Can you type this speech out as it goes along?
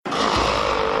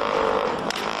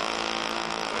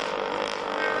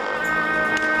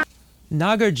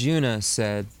Nagarjuna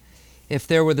said, if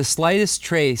there were the slightest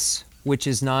trace which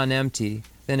is non-empty,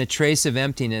 then a trace of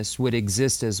emptiness would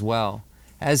exist as well.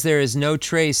 As there is no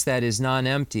trace that is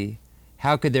non-empty,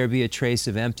 how could there be a trace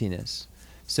of emptiness?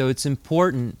 So it's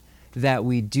important that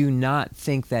we do not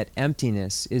think that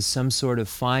emptiness is some sort of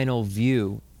final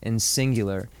view and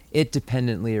singular. It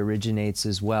dependently originates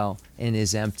as well and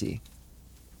is empty.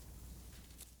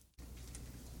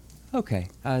 Okay,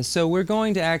 so we're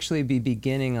going to actually be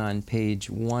beginning on page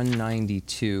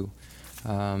 192,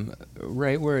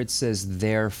 right where it says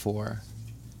therefore.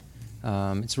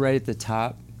 It's right at the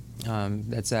top.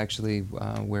 That's actually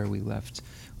where we left,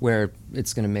 where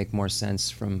it's going to make more sense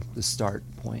from the start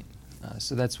point.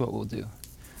 So that's what we'll do.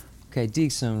 Okay,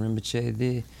 Diksum Rinpoche,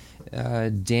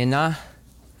 the Dena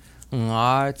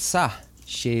Nga Tsa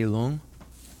She Lung.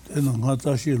 Dena Nga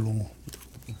Tsa She Lung.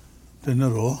 Dena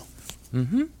Ro.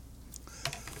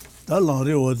 Da Lang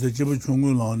Re Wa De Jiba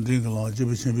Chungu Lang Ding Lang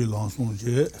Jiba Chenbi Lang Song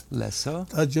Je. Lesso.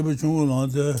 Da Jiba Chungu Lang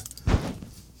De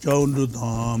Jaundu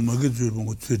Dang Magi Zui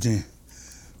Bungu Tsui Jing.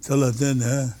 Tala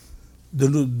Dena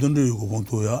Dundu Yugu Bong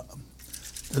Tu Ya.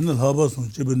 Dena Lhaba Song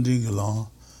Jiba Ding Lang.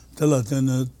 Tala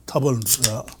Dena Tabal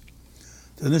Ya.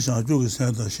 Dena Shang Ju Ki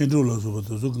Sen Da Shin Tu La Su Ba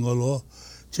Tu Su Nga Lo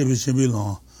Jiba Chenbi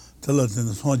Lang. Tala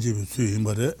Dena Song Jiba Tsui Yin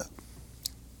Ba De.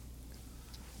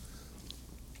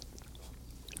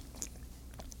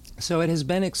 So it has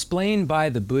been explained by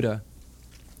the Buddha.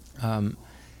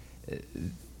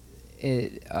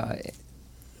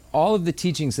 All of the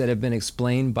teachings that have been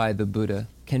explained by the Buddha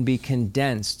can be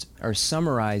condensed or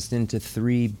summarized into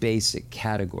three basic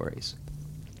categories.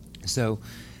 So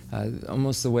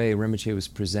almost the way Rinpoche was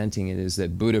presenting it is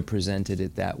that Buddha presented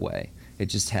it that way. It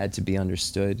just had to be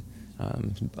understood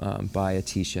by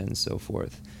Atisha and so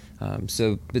forth.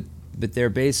 But there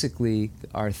basically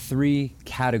are three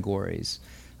categories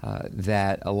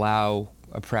that allow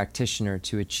a practitioner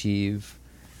to achieve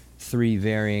three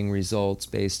varying results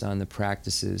based on the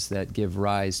practices that give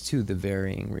rise to the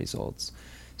varying results.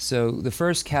 So the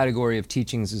first category of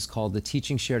teachings is called the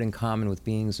teaching shared in common with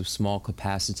beings of small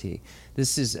capacity.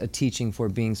 This is a teaching for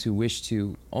beings who wish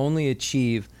to only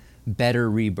achieve better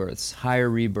rebirths, higher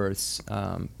rebirths,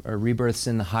 or rebirths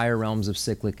in the higher realms of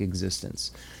cyclic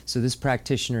existence. So this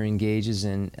practitioner engages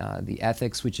in the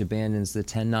ethics which abandons the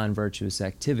 10 non-virtuous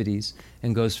activities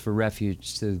and goes for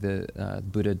refuge to the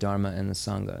Buddha, Dharma, and the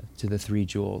Sangha, to the three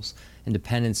jewels. In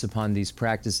dependence upon these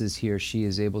practices, he or she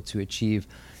is able to achieve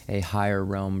a higher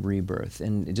realm rebirth.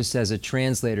 And just as a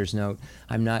translator's note,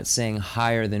 I'm not saying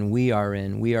higher than we are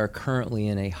in. We are currently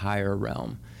in a higher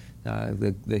realm.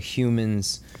 The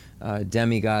humans,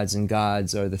 demigods and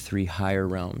gods are the three higher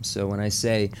realms. So when I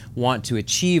say want to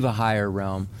achieve a higher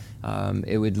realm,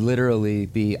 it would literally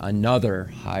be another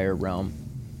higher realm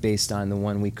based on the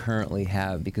one we currently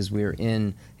have, because we're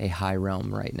in a high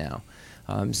realm right now.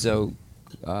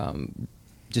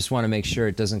 Just want to make sure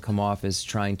it doesn't come off as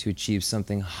trying to achieve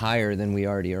something higher than we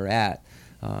already are at,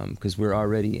 because we're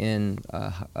already in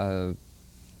a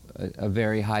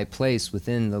very high place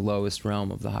within the lowest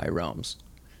realm of the high realms,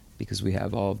 because we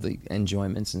have all of the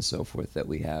enjoyments and so forth that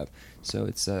we have. So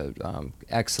it's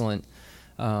excellent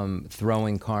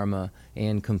throwing karma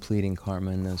and completing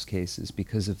karma in those cases,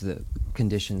 because of the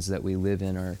conditions that we live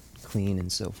in are clean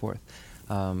and so forth.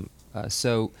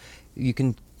 So you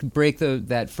can break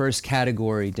that first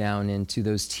category down into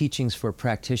those teachings for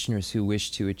practitioners who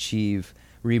wish to achieve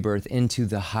rebirth into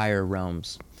the higher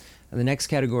realms. The next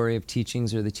category of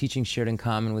teachings are the teachings shared in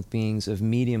common with beings of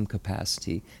medium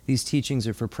capacity. These teachings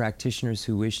are for practitioners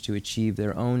who wish to achieve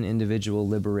their own individual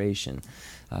liberation.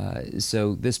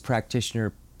 So this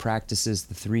practitioner practices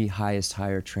the three highest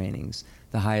higher trainings: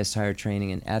 the highest higher training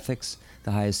in ethics,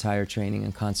 the highest higher training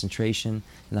in concentration,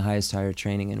 and the highest higher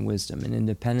training in wisdom. And in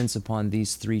dependence upon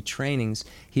these three trainings,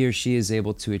 he or she is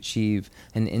able to achieve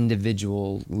an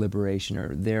individual liberation,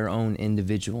 or their own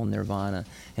individual nirvana.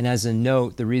 And as a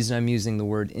note, the reason I'm using the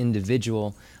word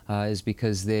individual is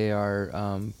because they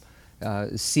are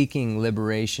seeking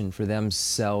liberation for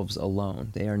themselves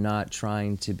alone. They are not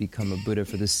trying to become a Buddha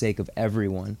for the sake of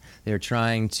everyone. They're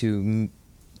trying to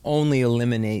only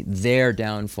eliminate their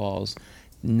downfalls,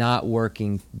 not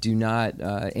working, do not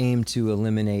aim to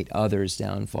eliminate others'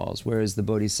 downfalls, whereas the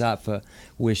Bodhisattva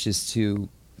wishes to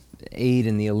aid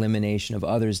in the elimination of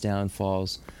others'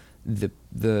 downfalls.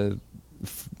 The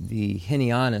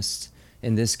Hinayanist,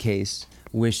 in this case,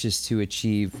 wishes to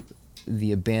achieve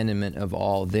the abandonment of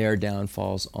all their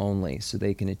downfalls only, so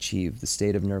they can achieve the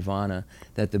state of nirvana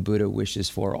that the Buddha wishes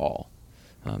for all.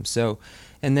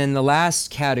 And then the last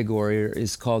category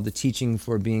is called the teaching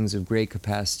for beings of great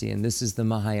capacity, and this is the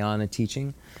Mahayana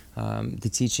teaching, the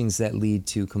teachings that lead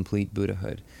to complete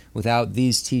Buddhahood. Without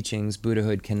these teachings,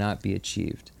 Buddhahood cannot be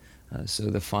achieved. So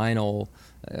the final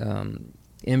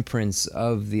imprints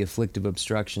of the afflictive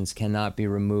obstructions cannot be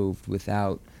removed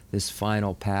without this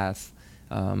final path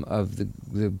of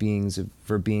the beings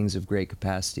of great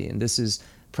capacity. And this is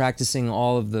practicing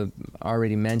all of the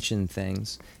already mentioned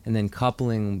things, and then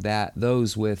coupling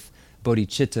those with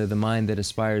bodhicitta, the mind that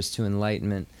aspires to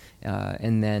enlightenment,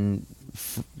 and then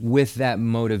with that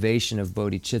motivation of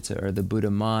bodhicitta, or the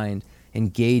Buddha mind,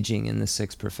 engaging in the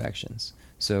 6 perfections.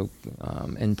 So,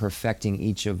 and perfecting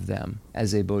each of them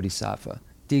as a bodhisattva.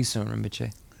 Digson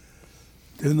Rinpoche.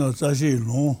 Tena tsashi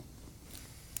long,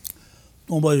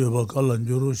 tomba yoba kalan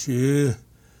juru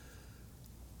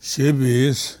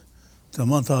shebis,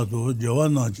 tamatato,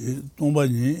 jawanaji, tomba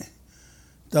ni,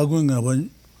 tagun ngaban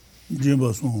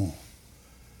jimba son.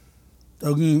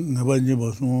 Tagun ngaban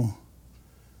jimba son.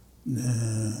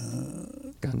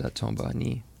 Ganda tomba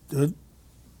ni.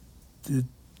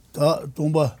 Ta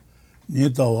tomba ni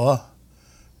tawa,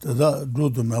 tada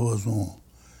drutu maba son.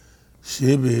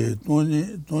 Shebe,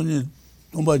 toni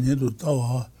tomba ni tu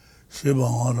tawa, sheba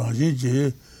nga rangin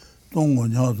je, tongo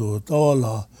nya tu tawa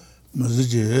la mazi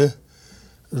je,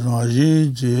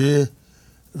 rangin je,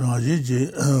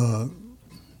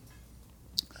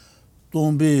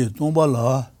 tomba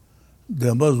la,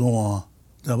 denba zonwa,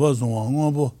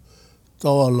 ngombo,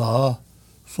 tawa la,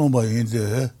 somba yin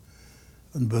de,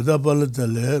 meda bala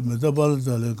tale,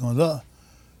 kanda,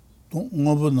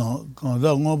 ngombo na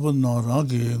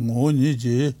rangi, ngo ni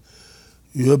je,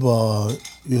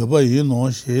 yoba yin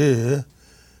no she,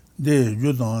 de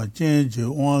yudan, jen je,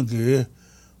 wangi,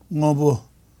 ngombo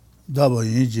daba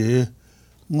yin je,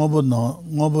 ngombo na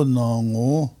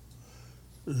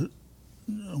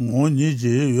ngo ni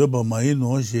je, yoba ma yin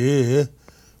no she,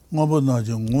 ngombo na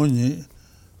je ngo ni,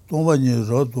 tomba ni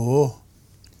roto,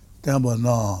 tenba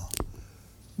na,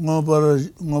 ngomba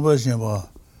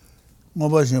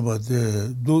shenpa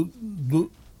te,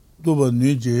 duba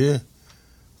ni je,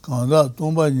 kanda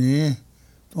tomba ni,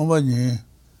 ngomba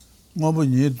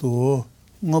ni to,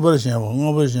 ngomba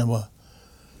shenpa,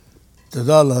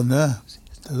 teda la ne,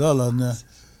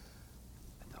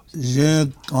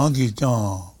 jen kanki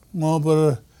chan,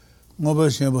 ngomba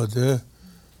shenpa te,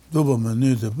 duba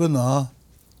meni te pena,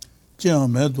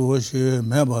 jen me to she,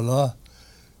 me bala,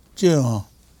 jen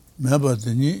me ba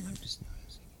teni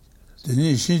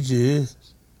shinji,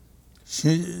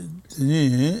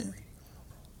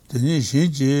 teni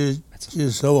shinji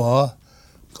sawa,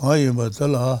 kanyi ba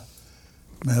tala,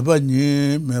 me ba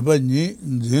ni,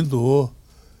 zindu,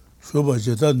 shoba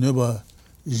jeta nyoba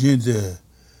jinde,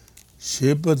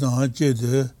 shepa tanga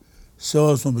jede,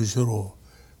 sawa sombi shiro.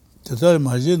 Teta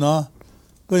maji na,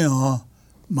 penya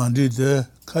mandi de,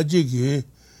 kajiki,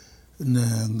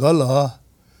 ngala,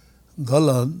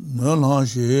 nyo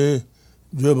shi,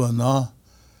 joba na,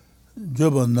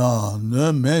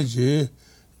 nyo meji,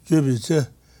 jobi tse,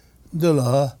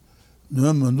 dela,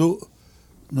 nyo mandu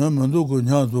ku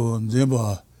nyado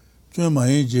nzimba, chun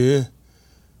mayin ji,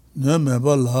 nyo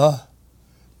meba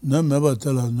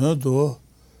tela, nyo do,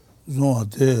 zonwa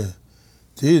te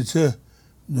tse,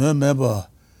 nyo meba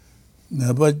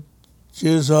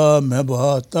jesa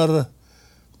meba tar,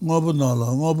 ngobu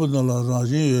nala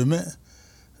rajin yume,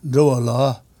 dewa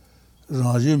la,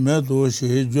 rangin me to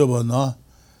she joba na,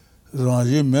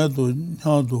 rangin me to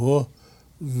nyado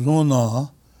zona,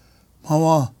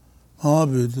 mama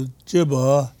be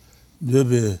jeba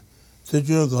debe,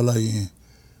 sechun kala yin.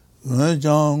 Wen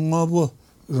jang ngobu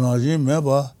rangin me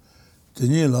ba,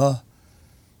 teni la,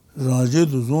 rangin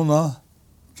to zona,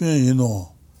 chun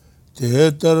yino.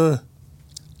 Te tar,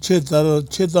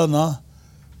 cheta na,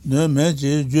 ne me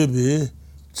je jebe,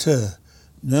 tse,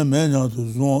 ne me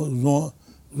nyado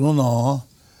zona,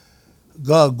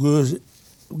 ga gu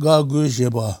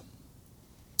sheba,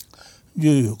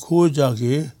 yu ku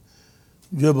jaki,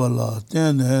 jeba la,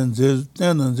 tenen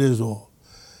zezo,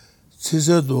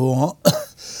 tsise do,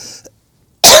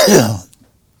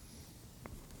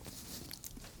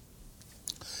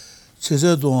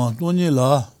 toni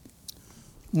la,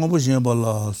 ngobu sheba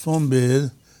la,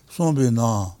 sombe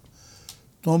na,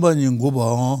 tomba ni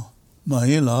nguba,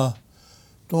 mayi la,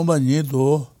 tomba ni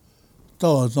do,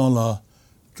 tawa zang la,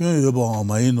 chun yoba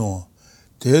mayi no,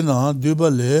 tena duba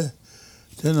le,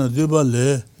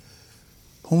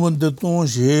 pongpan de tong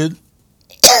she,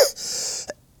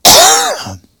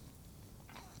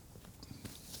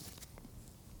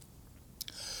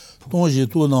 tong she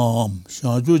to na,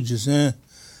 shangju jisen,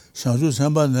 shangju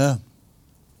senpa ne,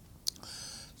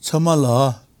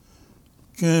 Samala,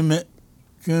 Jume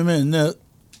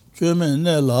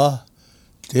Nella,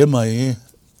 Demai,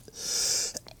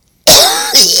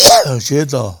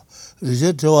 Sheda,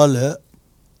 Rigetwale,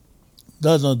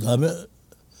 doesn't dame,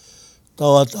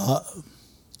 Tawata,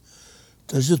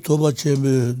 does it Toba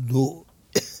Chenmo do?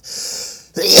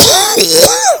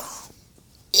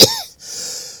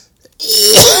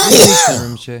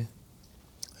 Rinpoche.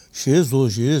 She is who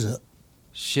she is.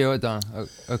 Sheodan.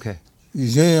 Okay.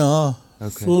 Yeah,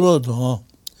 Okay. Sura,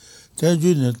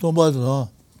 Tenzin, Tomba,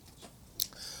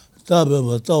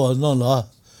 Tabe, Tawa Nala,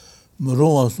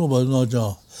 Maroma, Suba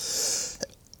Naja.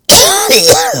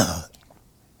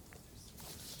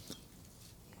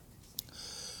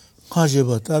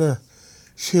 Kashiba Tara,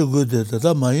 she good at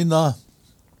the Maina,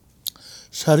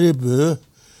 Sharibu,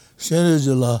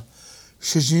 Shenizilla,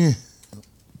 Shishi,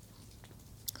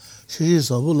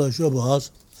 Sabula Shabas.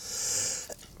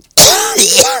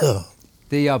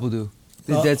 Det Yabudu.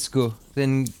 That's good.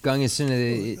 Then gang is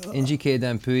indicate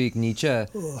and puik Nietzsche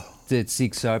that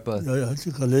seek sarpa.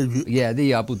 Yeah,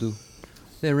 the Yabudu.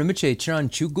 Then Rinpoche Chan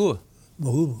Chugu.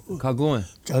 Kagun.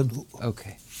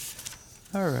 Okay.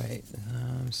 All right.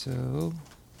 So.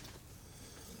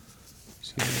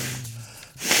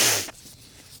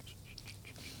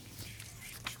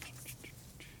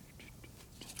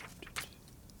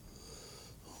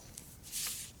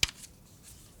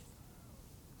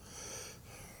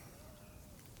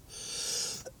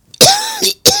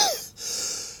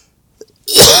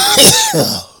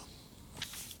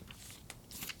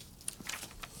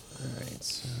 Alright,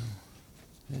 so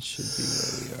that should be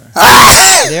where we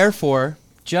are. Therefore,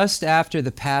 just after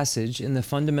the passage in the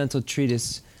fundamental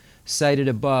treatise cited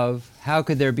above, how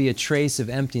could there be a trace of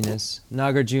emptiness?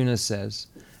 Nagarjuna says,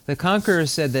 the conqueror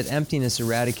said that emptiness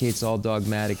eradicates all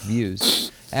dogmatic views.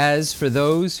 As for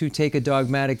those who take a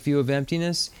dogmatic view of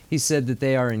emptiness, he said that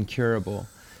they are incurable.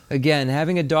 Again,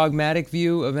 having a dogmatic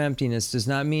view of emptiness does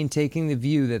not mean taking the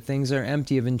view that things are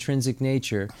empty of intrinsic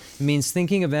nature. It means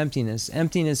thinking of emptiness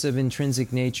of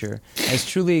intrinsic nature, as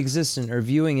truly existent or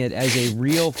viewing it as a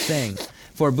real thing.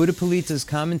 For Buddhapalita's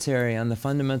commentary on the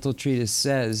fundamental treatise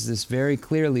says this very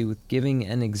clearly with giving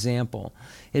an example.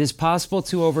 It is possible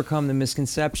to overcome the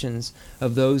misconceptions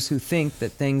of those who think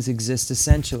that things exist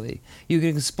essentially. You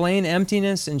can explain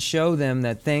emptiness and show them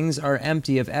that things are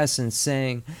empty of essence,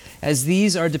 saying, as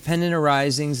these are dependent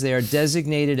arisings, they are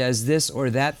designated as this or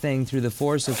that thing through the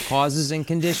force of causes and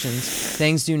conditions.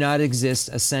 Things do not exist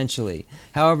essentially.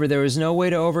 However, there is no way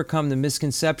to overcome the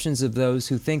misconceptions of those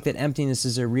who think that emptiness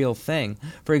is a real thing.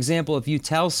 For example, if you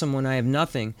tell someone I have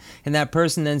nothing, and that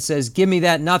person then says, give me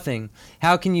that nothing,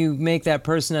 how can you make that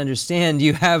person understand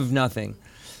you have nothing?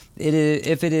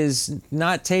 If it is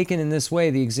not taken in this way,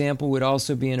 the example would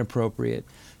also be inappropriate.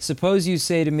 Suppose you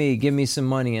say to me, give me some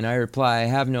money, and I reply, I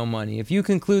have no money. If you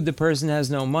conclude the person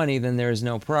has no money, then there is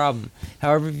no problem.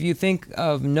 However, if you think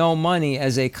of no money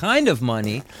as a kind of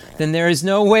money, then there is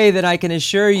no way that I can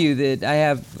assure you that I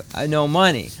have no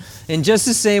money. In just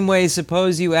the same way,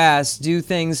 suppose you ask, do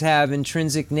things have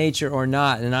intrinsic nature or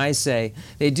not? And I say,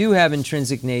 they do have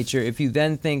intrinsic nature. If you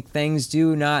then think things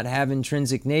do not have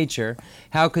intrinsic nature,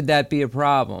 how could that be a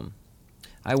problem?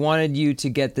 I wanted you to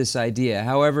get this idea.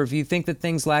 However, if you think that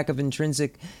things lack of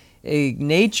intrinsic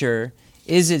nature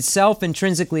is itself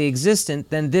intrinsically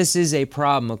existent, then this is a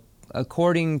problem.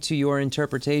 According to your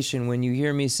interpretation, when you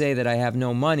hear me say that I have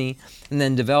no money, and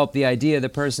then develop the idea the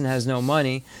person has no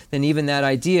money, then even that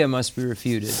idea must be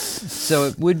refuted. So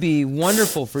it would be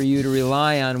wonderful for you to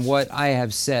rely on what I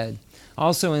have said.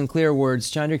 Also, in clear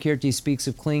words, Chandrakirti speaks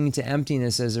of clinging to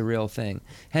emptiness as a real thing.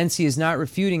 Hence, he is not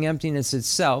refuting emptiness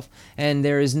itself, and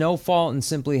there is no fault in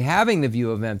simply having the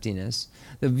view of emptiness.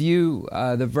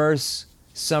 The verse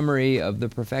summary of the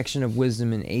perfection of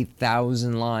wisdom in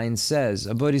 8,000 lines says,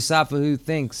 a bodhisattva who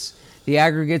thinks the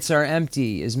aggregates are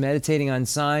empty is meditating on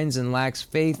signs and lacks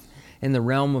faith in the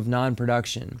realm of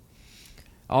non-production.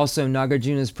 Also,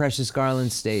 Nagarjuna's precious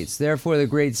garland states, therefore the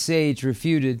great sage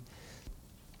refuted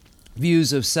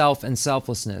views of self and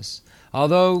selflessness.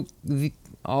 Although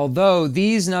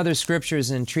these and other scriptures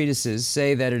and treatises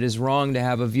say that it is wrong to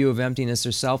have a view of emptiness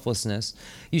or selflessness,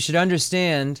 you should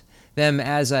understand them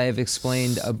as I have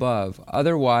explained above.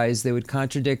 Otherwise, they would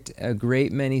contradict a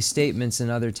great many statements in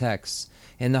other texts.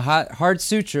 In the Heart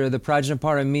Sutra, the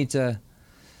Prajnaparamita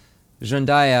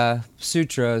Jandaya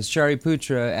Sutra,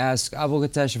 Shariputra asks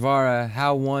Avalokiteshvara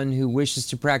how one who wishes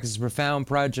to practice profound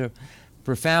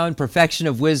perfection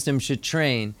of wisdom should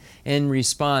train. In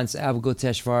response,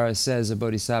 Avalokiteshvara says a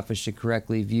bodhisattva should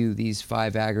correctly view these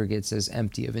 5 aggregates as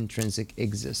empty of intrinsic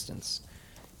existence.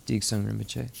 Diksung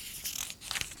Rinpoche.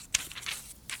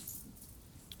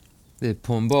 the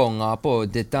pombo ngapo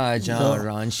deta jan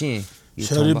ranshin.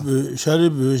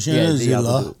 Sharibu shen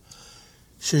zila.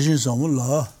 Shishin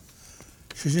samula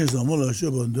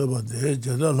sheba ndeba de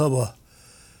jada laba.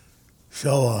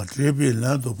 Shawa tribi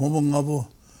lan to pombo ngapo.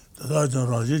 Deta jan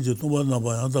ranshin je tumba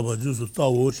naba yang taba jusu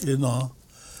tawo she na.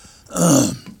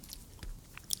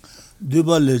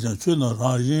 Duba lejan chuna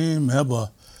ranshin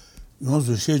meba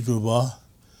yonsu she juba.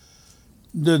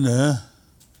 Dene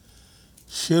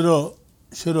shiro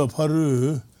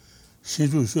paru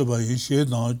shiru sheba yin she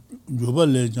na juba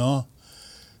lejan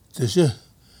deshe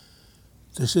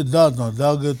da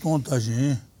ge ton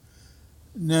tashin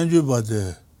nenju ba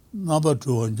de naba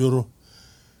chuwan juro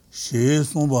she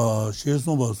somba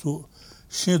su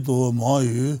she do ma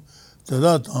yu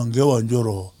tada tang ge wan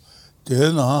juro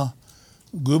dena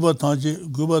guba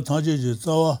tangje je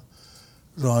tsawa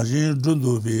ranshin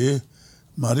jundu bi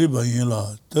mari bayin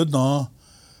la tada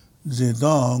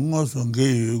zindan ngo son ge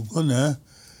yu go ne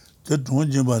te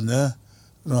chong jin ba ne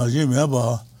ranshin me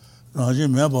ba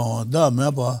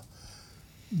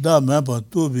da me ba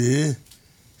tu bi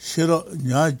shiro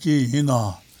nya ji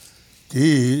ina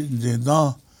di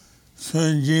zindan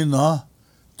sun jin na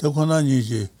te kona ni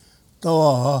ji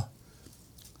tawa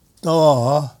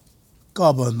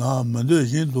ka ba na me de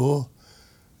jin do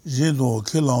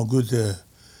ke lang gu de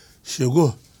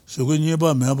shigo ni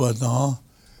ba me ba da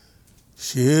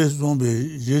she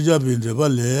zombe jeja bin de ba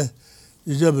le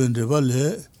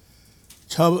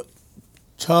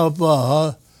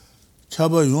chaba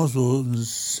yonso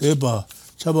seba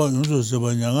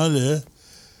nyanga le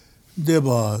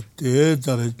deba de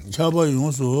dar chaba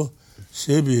yonso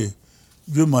sebi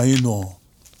ju mai no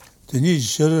teni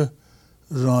sher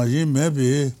ranji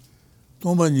mebe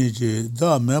tomba ni je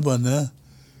da meba ne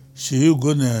shi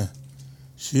go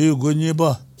ni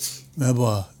ba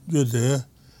meba ju de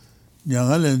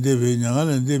nyanga len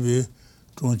debe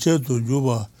tronche to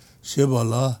juba sheba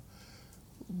la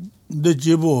de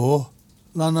jibo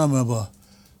lana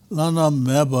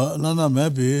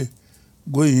mebe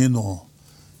go yino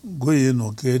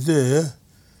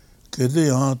kede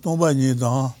ya tomba ni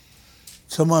da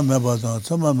chama meba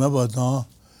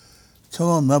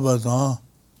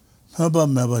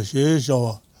she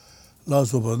shawa la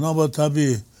soba na ba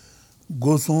tabi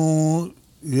go son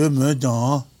ye me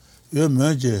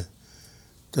je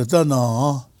teta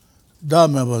na da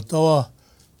meba tawa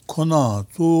kona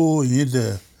tu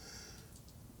yide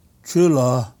chu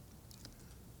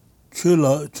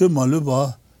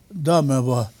maluba da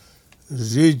meba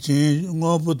ri jin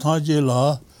ngobu tangje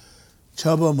la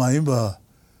chaba mayimba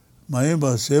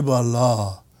seba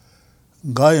la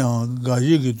gayang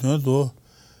gaji ki tuanto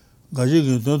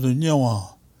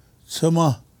nyewa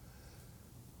tsema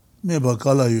meba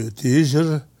kala yu ti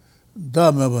shir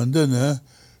da meba ndene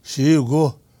shi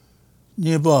go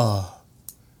nipa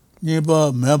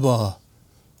meba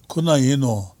kuna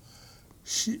yino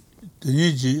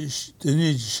teni ji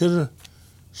shir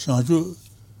shanchu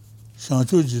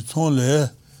ji tsong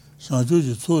le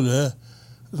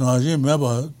ranjin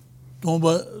meba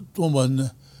tomba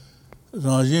ne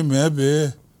ranjin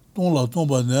mebe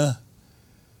tomba ne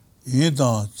yin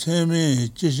tang tsemi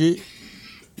jishi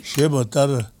sheba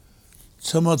tar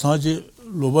tsema tangji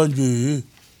loban ju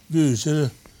yu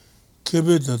shir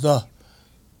kebe tata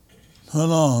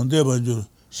하나 대반주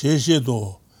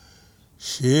셰셰도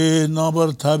셰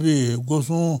나버 타비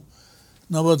고송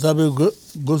나버 타비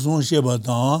고송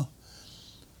셰바다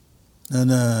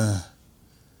나나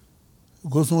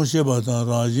고송 셰바다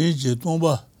라진지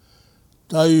동바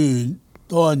다유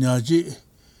또냐지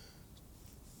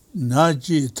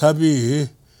나지 타비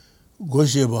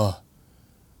고셰바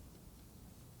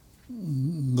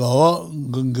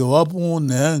gawa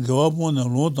pone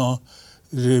loda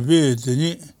rebe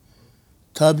teni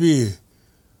tabi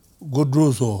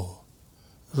godroso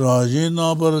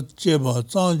rajina bar cheba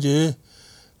tanje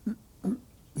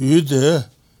yude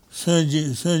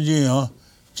senji ya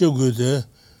chegude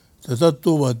tata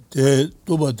toba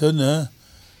tene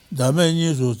dame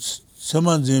ni so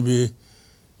semanzebi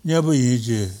nyabu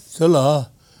yiji sela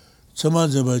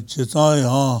semanzeba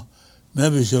chitaya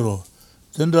mebe shiro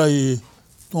tendrayi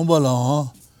tombalang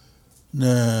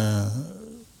ne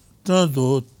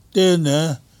zhandu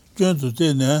tene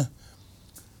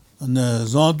ne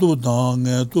zandu dang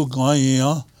nge tu ganyi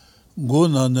ya go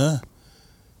na ne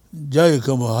jayi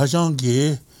kamba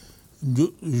hashangi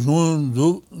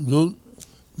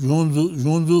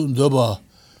yunzu ndaba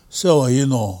sewa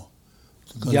yino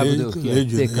Yabudu,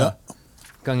 deka.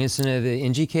 Gangisene the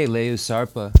NGK Leu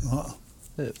Sarpa.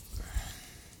 Okay.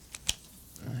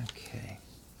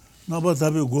 Naba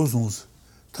tabi gosung,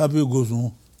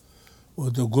 o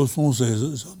de gosung se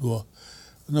do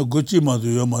나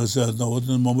고치마도 요 말사 나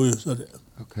어떤 뭐요 사래.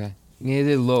 Okay.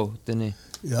 Ngede lo tene.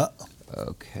 야.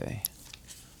 Okay.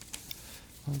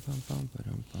 Bum, bum, bum,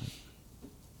 ba-dum, bum.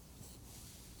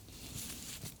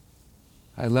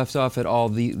 I left off at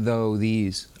though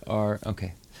these are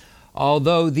okay.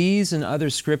 Although these and other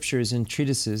scriptures and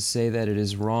treatises say that it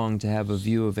is wrong to have a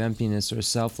view of emptiness or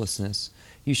selflessness,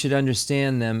 you should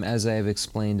understand them as I have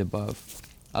explained above.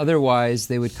 Otherwise,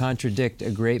 they would contradict a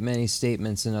great many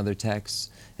statements in other texts.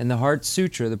 In the Heart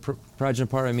Sutra, the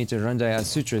Prajnaparamita Randaya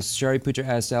Sutra, Shariputra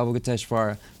asked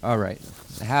Avalokiteshvara,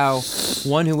 how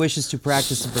one who wishes to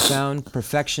practice the profound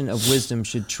perfection of wisdom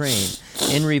should train.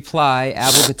 In reply,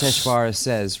 Avalokiteshvara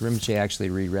says, Rinpoche actually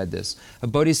reread this, a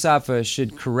bodhisattva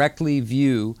should correctly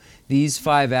view these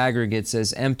 5 aggregates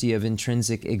as empty of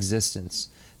intrinsic existence.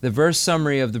 The verse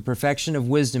summary of the perfection of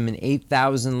wisdom in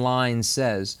 8,000 lines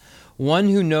says, one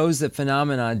who knows that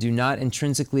phenomena do not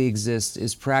intrinsically exist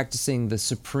is practicing the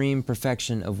supreme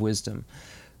perfection of wisdom.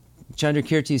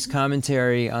 Chandrakirti's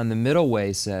commentary on the Middle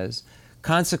Way says,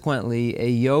 consequently, a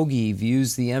yogi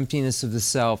views the emptiness of the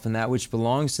self and that which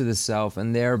belongs to the self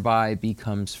and thereby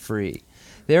becomes free.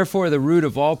 Therefore, the root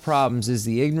of all problems is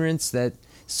the ignorance that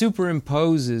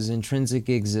superimposes intrinsic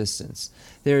existence.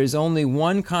 There is only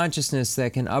one consciousness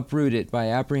that can uproot it by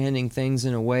apprehending things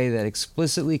in a way that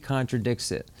explicitly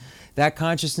contradicts it. That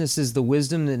consciousness is the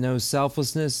wisdom that knows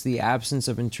selflessness, the absence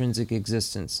of intrinsic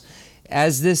existence.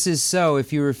 As this is so,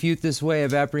 if you refute this way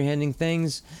of apprehending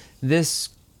things,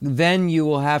 then you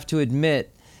will have to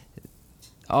admit,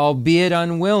 albeit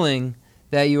unwilling,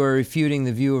 that you are refuting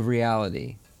the view of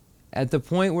reality. At the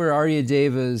point where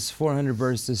Aryadeva's 400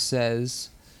 verses says,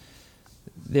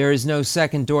 there is no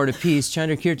second door to peace,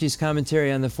 Chandrakirti's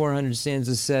commentary on the 400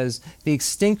 stanzas says, the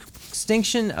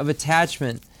extinction of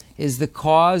attachment is the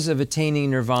cause of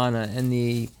attaining nirvana,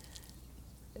 and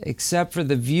except for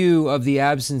the view of the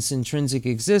absence intrinsic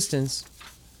existence,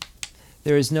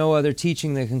 there is no other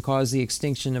teaching that can cause the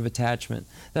extinction of attachment.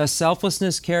 Thus,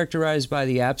 selflessness characterized by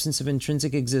the absence of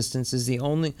intrinsic existence is the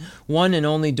only one and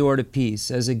only door to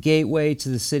peace. As a gateway to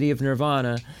the city of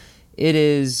nirvana, it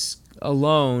is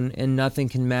alone and nothing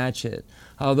can match it.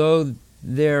 Although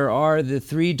there are the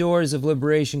 3 doors of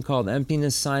liberation called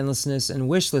emptiness, signlessness, and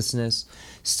wishlessness,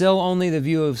 still only the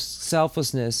view of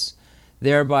selflessness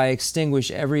thereby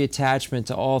extinguish every attachment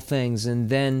to all things, and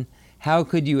then how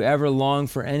could you ever long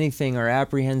for anything or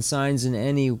apprehend signs in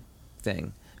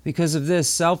anything? Because of this,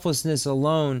 selflessness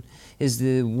alone is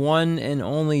the one and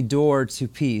only door to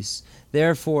peace.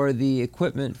 Therefore, the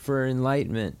equipment for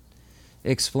enlightenment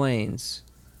explains,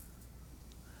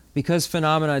 because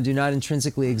phenomena do not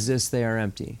intrinsically exist, they are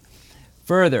empty.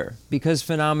 Further, because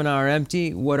phenomena are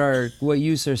empty, what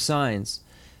use are signs?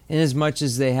 Inasmuch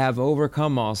as they have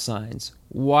overcome all signs,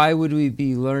 why would we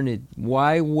be learned?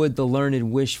 Why would the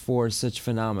learned wish for such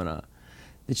phenomena?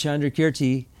 The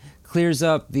Chandrakirti clears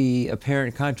up the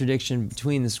apparent contradiction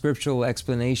between the scriptural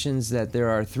explanations that there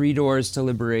are 3 doors to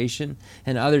liberation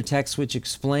and other texts which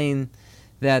explain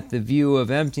that the view of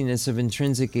emptiness of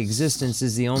intrinsic existence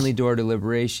is the only door to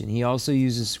liberation. He also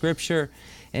uses scripture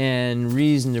and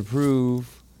reason to prove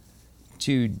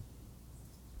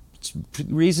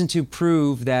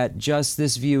that just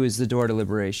this view is the door to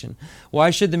liberation. Why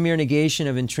should the mere negation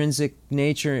of intrinsic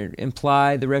nature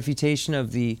imply the refutation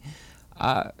of the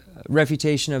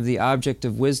object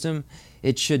of wisdom?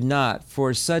 It should not,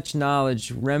 for such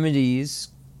knowledge remedies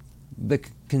the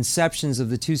conceptions of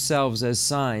the 2 selves as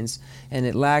signs, and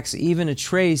it lacks even a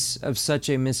trace of such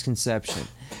a misconception.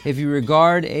 If you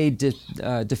regard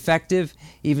defective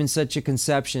even such a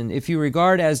conception,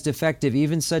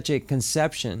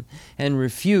 and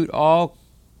refute all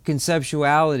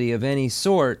conceptuality of any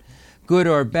sort, good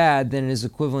or bad, then it is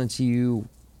equivalent to you.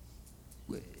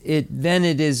 Then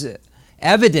it is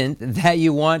evident that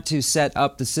you want to set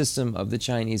up the system of the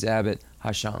Chinese abbot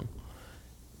Hashang.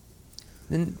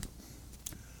 Then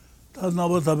다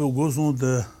나바다베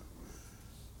고송데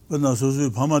bana sosu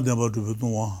pama deba dupe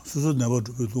tongwa, sosu deba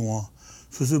dupe tongwa,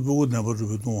 sosu bogo deba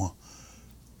dupe tongwa,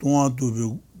 tongwa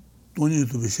dupe, tongyi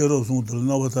dupe shero song tala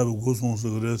naba tabi go song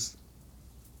sagres.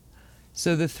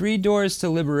 So the 3 doors to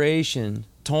liberation,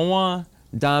 tongwa,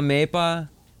 da mepa,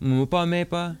 mupa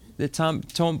mepa,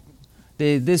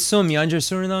 this sum yanjar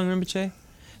surinang Rinpoche?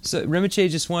 So Rinpoche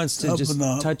just wants to just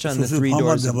touch on the 3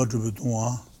 doors. Sosu pama deba dupe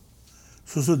tongwa,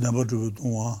 sosu deba dupe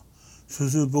tongwa,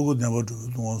 sosu bogo deba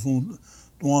dupe tongwa,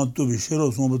 tongwa dupe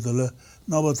shero song tala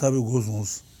naba tabi go song.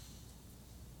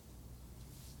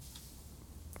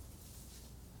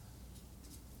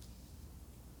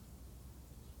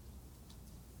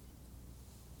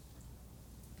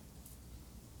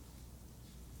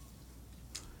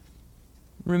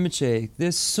 Rinpoche,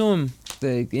 this sum,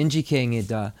 the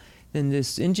injikengida, then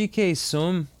this injike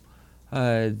sum,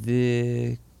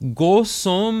 the go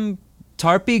sum,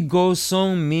 tarpi go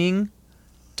sum ming,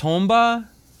 tomba,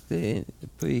 the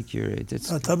puikure. It's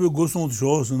tabi gosong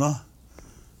shows na.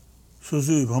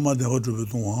 Susu pama deba tubi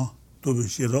tongwa, tubi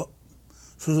shira.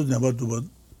 Susu deba tuba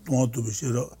tongwa tubi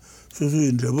shira. Susu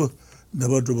indeba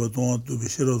deba tuba tongwa tubi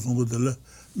shira songo dele,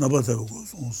 naba tabi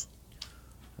gosong.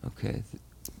 okay.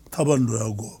 Taban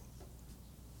doya go.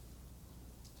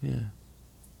 Yeah.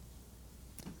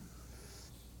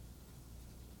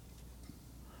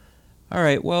 All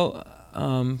right. Well,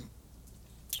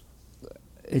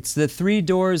 it's the 3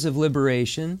 doors of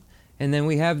liberation, and then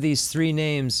we have these 3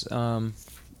 names, and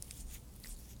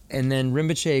then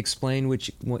Rinpoche explained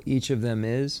what each of them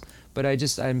is. But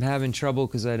I'm having trouble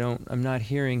because I'm not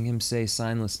hearing him say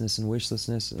signlessness and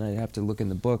wishlessness, and I have to look in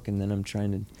the book, and then I'm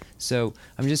trying to. So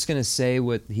I'm just going to say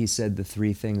what he said the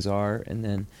 3 things are, and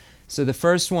then. So the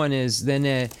first one is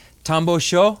then tambo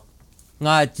sho,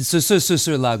 nga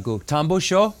susu lagu tambo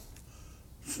sho.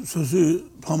 Susu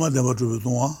pama deba tubi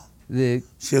tongwa. The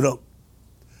shira.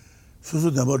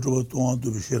 Susu deba tuba tongwa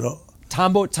tubi shira.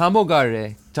 tambo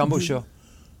gare tambo sho.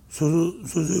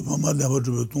 Susu pama deba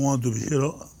tubi tongwa tubi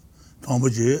shira. Tambo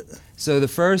je. So the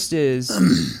first is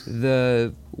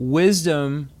the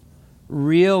wisdom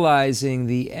realizing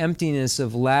the emptiness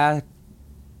of lack,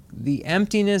 the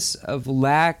emptiness of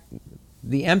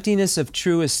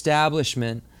true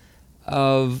establishment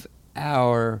of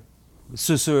our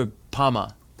susur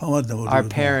pama, our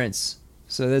parents.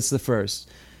 So that's the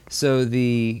first. So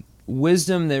the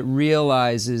wisdom that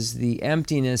realizes the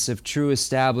emptiness of true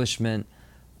establishment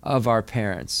of our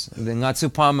parents. The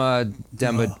Ngatsupama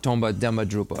Demba Tomba Demba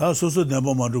Drupa.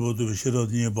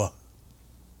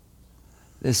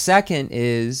 The second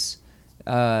is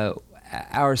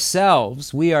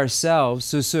ourselves, we ourselves,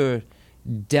 Susur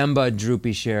Demba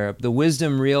Drupi Sherab, the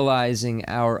wisdom realizing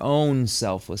our own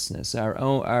selflessness,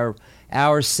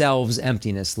 ourselves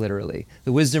emptiness, literally.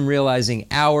 The wisdom realizing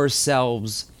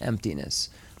ourselves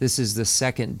emptiness. This is the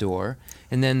second door.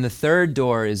 And then the third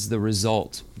door is the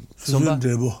result. So the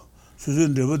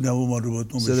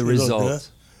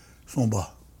result.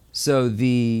 So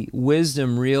the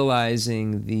wisdom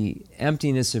realizing the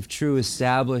emptiness of true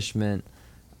establishment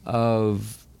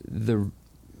of the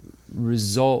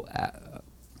result,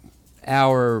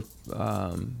 our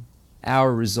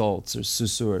results, or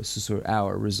susur,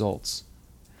 our results.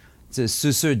 It's a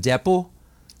susur depu.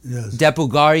 Yes. Depu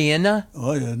gariena.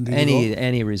 Oh yeah.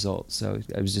 Any result. So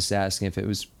I was just asking if it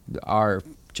was our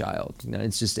child. No,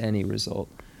 it's just any result.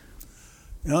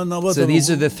 So these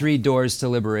are the 3 doors to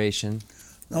liberation.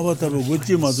 You understand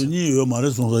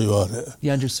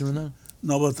that?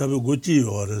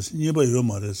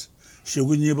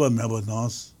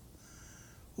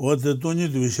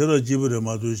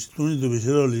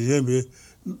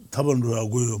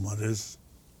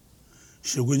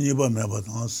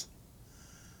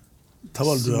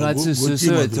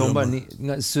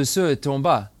 Susur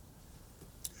tomba.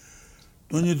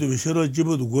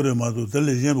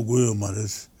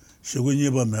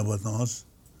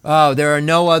 Oh, there are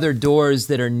no other doors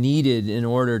that are needed in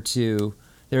order to.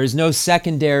 There is no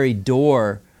secondary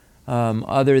door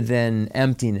other than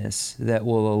emptiness that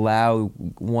will allow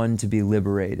one to be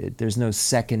liberated. There's no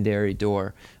secondary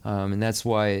door, and that's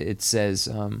why it says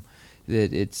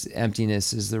that it's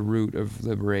emptiness is the root of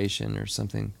liberation or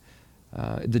something.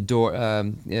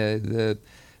 The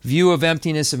view of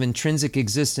emptiness of intrinsic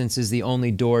existence is the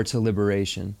only door to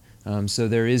liberation. So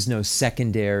there is no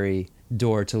secondary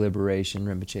door to liberation,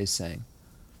 Rinpoche is saying.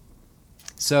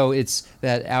 So it's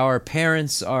that our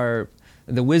parents are,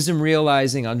 the wisdom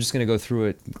realizing, I'm just going to go through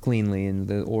it cleanly in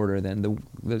the order then.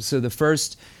 So the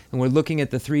first, and we're looking at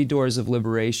the 3 doors of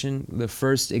liberation, the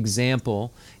first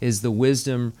example is the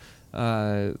wisdom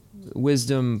Dopi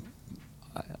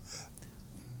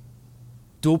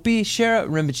Shera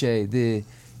Rinpoche, the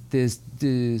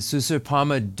Susur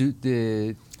Pama,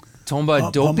 the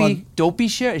Tomba Dopi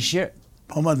Shera.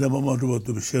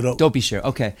 Dopi Shera,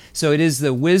 okay. So it is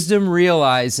the wisdom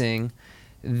realizing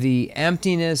the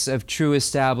emptiness of true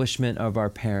establishment of our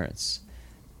parents.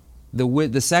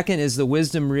 The second is the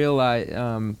wisdom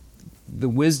realizing the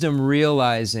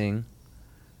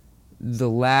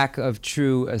lack of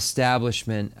true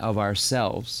establishment of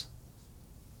ourselves.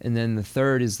 And then the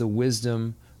third is the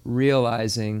wisdom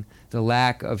realizing the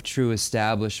lack of true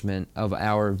establishment of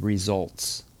our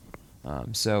results.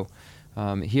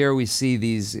 Here we see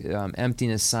these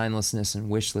emptiness, signlessness, and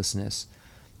wishlessness.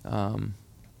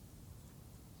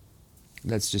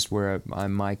 That's just where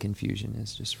my confusion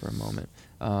is, just for a moment.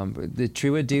 But the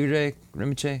Triwa Dire,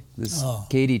 Rinpoche? This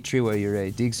Katie Triwa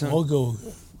Yure, Digsun? Okay.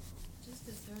 Just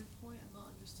the third point, I'm not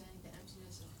understanding the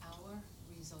emptiness of our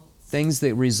results. Things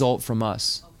that result from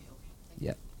us. Okay.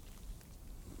 Yeah.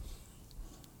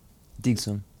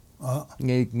 Digsun.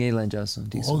 Ngay Lanjasun,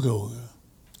 Digsun. Okay.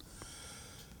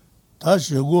 Ta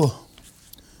shego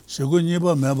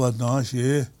nipa meba dan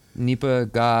she Nipa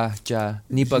Gacha.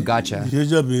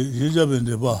 Yejabe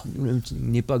ndeba.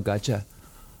 Nipa Gacha.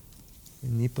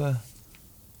 Nipa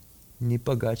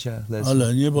Gacha.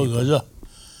 Ala Nipa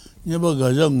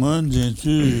Gacha ngon jin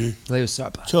chu Leo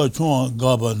Sapa. Chao Chuan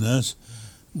governance.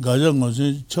 Gacha ngon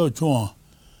jin Chao Chuan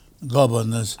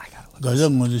governance. Gacha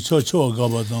ngon jin Chao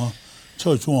governance.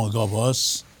 Chao Chuan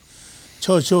governance.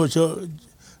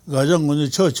 Gacha ngon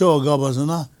jin Chao governance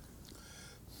na.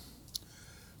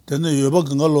 Then yoba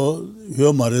kangalo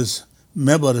yo mares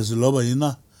mebares loba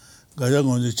ina gaja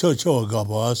ngonje cho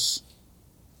gabas.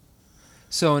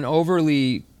 So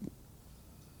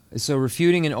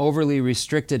refuting an overly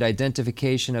restricted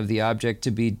identification of the object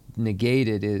to be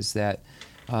negated is that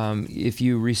if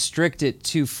you restrict it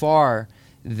too far,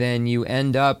 then you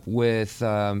end up with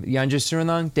Yanja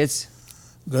Suranang. That's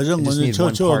gaja ngonje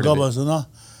cho gabas na.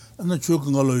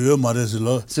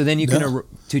 So then you can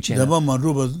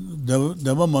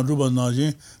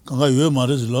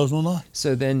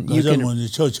So then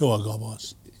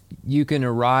you can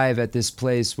arrive at this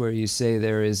place where you say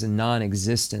there is a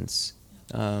non-existence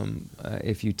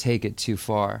if you take it too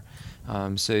far.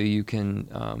 So you can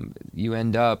you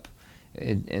end up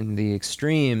in the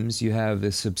extremes. You have the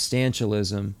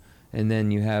substantialism, and then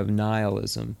you have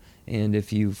nihilism. And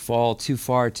if you fall too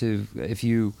far if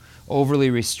you overly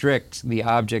restrict the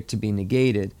object to be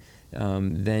negated,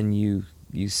 then you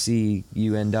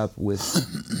end up with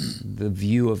the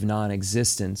view of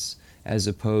non-existence as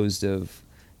opposed of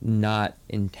not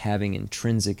having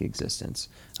intrinsic existence.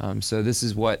 So this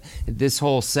is what this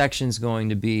whole section is going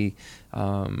to be,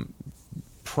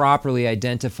 properly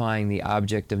identifying the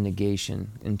object of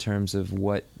negation in terms of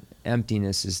what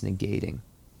emptiness is negating.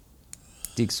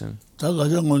 Diksun.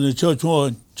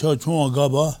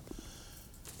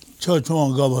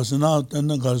 Chachong gaba sina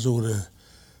tena garsure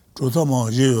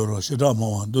chotama yero shida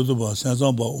ma dodoba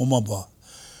sensamba omaba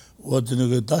watine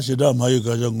ke tashida mai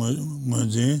gaja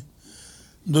ngonji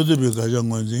dodobe gaja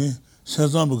ngonji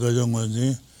sensamba gaja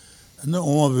ngonji na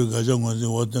omabe gaja ngonji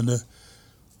watine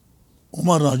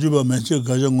omara juba menche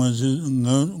gaja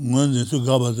ngonji su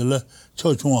gaba dele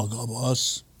chachong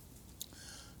gabas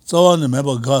zawane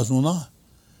meba gasuna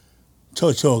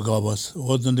chacho gabas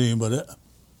watine imbare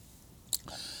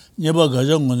Nyeba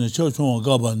gaja ngone cho chong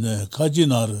gaba ne kaji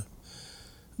nar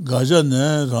gaja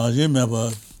ne raje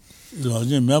meba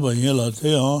yela te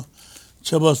ya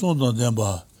cheba son da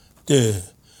demba te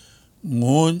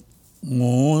ngon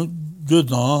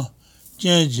jodan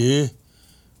jenje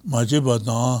maje ba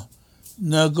da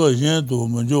na go yen do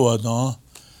monjo wa da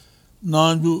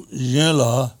nan ju yen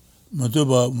la moto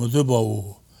ba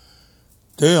wo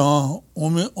te ya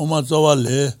oma zawa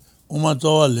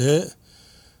le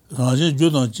Raje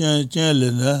Jodan Chen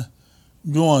le ne,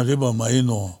 Juan Riba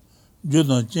Maino,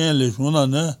 Jodan Chen le Shuna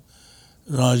ne,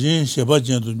 Rajin Sheba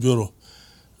Chen Tunjoro,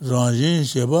 Rajin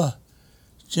Sheba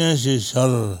Chen She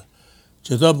Shar,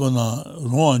 Chetabana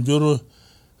Ruan Joro,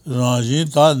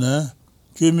 Rajin Ta ne,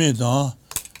 Chumi Ta,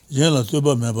 Jen la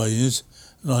Tuba Meba Yins,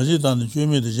 Rajin Ta ne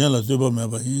Chumi de Jen la Tuba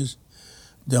Meba Yins,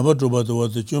 Deba Tuba Tuba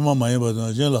de Chuma Mayeba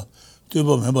na Jen la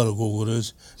Tuba Meba la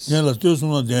Gogores, Jen la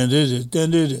Tusuna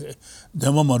Dende,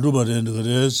 Dema Maduba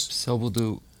Rendres. So we'll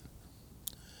do.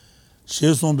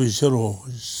 She son be shero,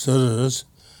 seres,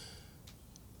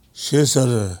 she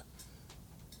sere,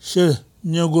 she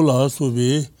Nyagula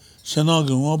subi, Shenag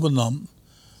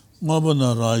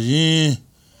Mabana Raji,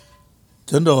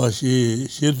 Tendawashi,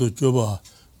 she to Juba,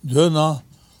 Dena,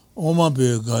 Oma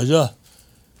be Gaja,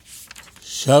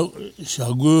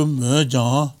 Shagu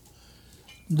Merjan,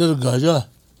 Del Gaja,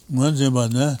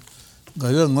 Mwanzebane,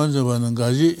 Gaja Mwanzeban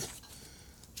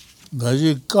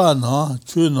Gaji Kana,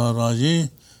 Chuna Raji,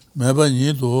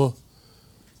 Mabanido,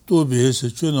 Tubi,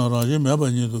 Chuna Raji,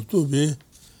 Mabanido, Tubi,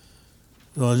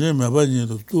 Raji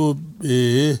Mabanido,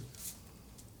 Tubi,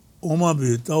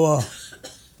 Omabi, Tawa,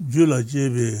 Jula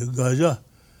Jebe, Gaja,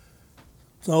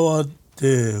 Tawa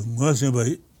te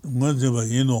Mwanzeba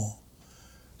Ino,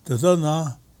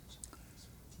 Tatanas,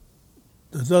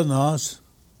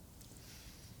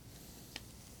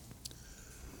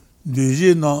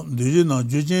 Duji na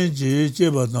Jujin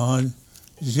Jeba Dan,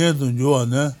 Jendun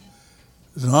Joane,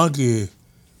 Rangi,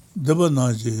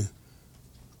 Debanaji,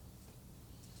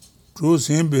 True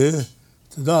Simbe,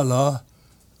 Tadala,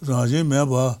 rāngshīn mē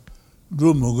bā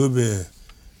rū mūgū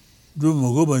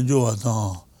bān jō wā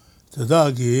tāng tadā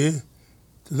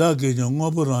kī jā ngō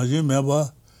bā rāngshīn mē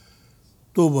bā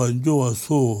tō bān jō wā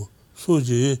sō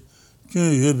jī jō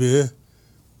yu bē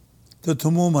tā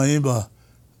tūmū mā yīn bā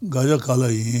gājā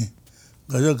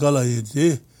kālā yīn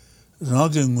tī rāng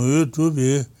kī ngō yu chū bē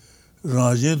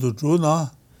rāngshīn tō chū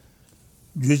nā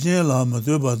jū chīn lā mā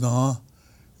tō bā tāng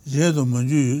yīn tō mā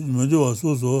jō wā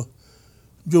sō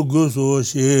jō gō sō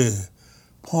shē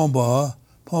pāng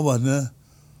bā nē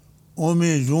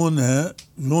ōmī yōng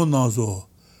nā sō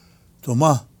tō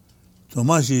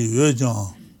mā shī yō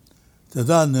jāng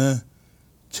tadā nē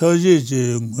chā jī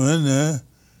jī ngō nē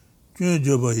jūn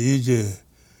jō bā yī jī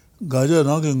gājā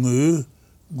rāng kī ngō yu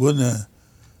gō nē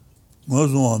ngō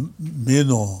sō mē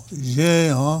nō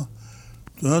yē yāng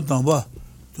tō yā tāng bā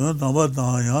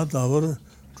tāng yāng tā bā rā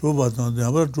chō bā tāng tā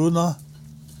bā rā chō nā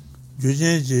jū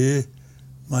jīn jī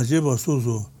마제 봐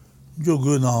소소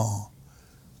조그나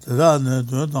대단해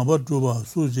또 담바 줘봐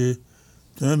수지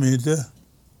되면데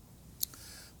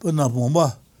번나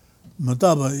bomba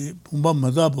맞다봐 bomba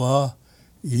맞다봐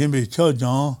이미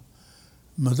쳐장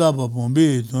맞다봐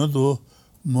bom비 또도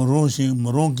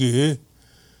모롱게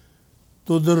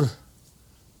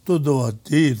또도와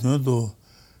디 또도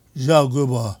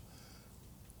자고봐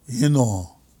이노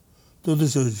또도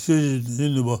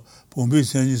쉬는 봐 bom비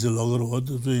생기서 라고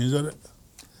와도 인자래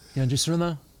You understand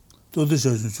that? 또도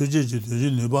쇼지지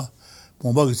되는 봐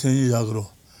bomba가 생기 자고로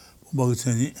bomba가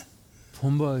생기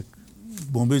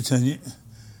bom비 생기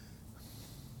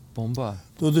bomba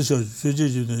또도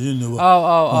쇼지지 되는 봐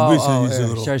bombi 생기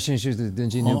자고로 샤신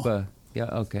된지 누바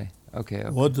yeah okay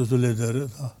what to later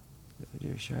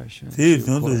샤신 티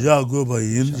돈도 자고봐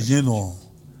인지노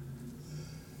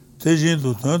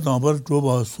대진도 돈 담벌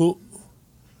줘봐 수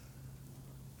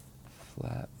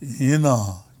flat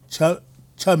이나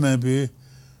차매비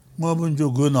뭐분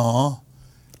주거나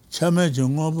차매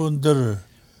정어분들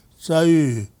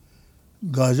자유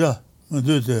가자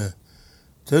뭐되대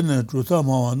되네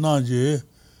주사마와 나지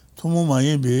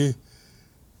투모마이비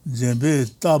제베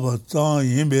따바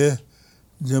장인비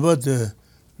제바데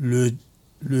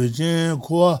르진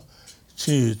코아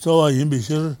치 자와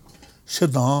인비실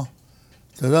시당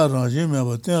대다라지메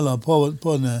버텔라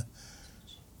포네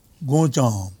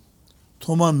공장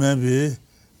토마메비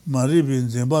마리빈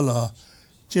젠발라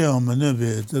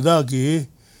제어면에 대다기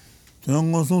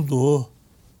정원송도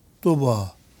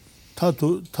또봐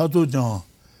타도장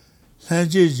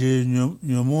해제지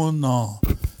녀모나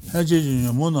해제지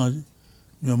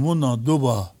녀모나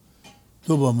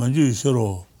도바 만주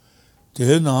싫어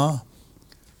대나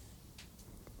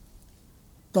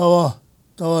따와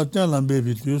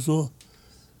땡람베비 뒤서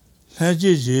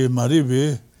해제지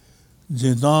마리베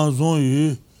제단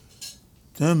종유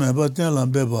대매바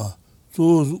땡람베바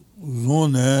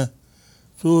조존네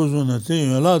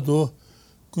대연라도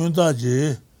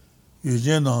군다지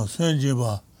유제나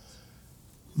선지바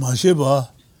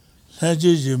마시바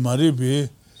해제지 마리베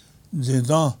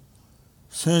제단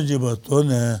선지바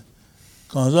돈네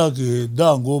간자기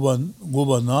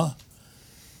고바나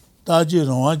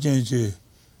다지롱아 젠지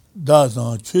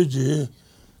다상 최지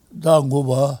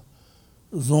다고바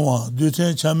종아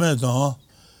두천 참매다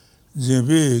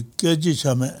제비 깨지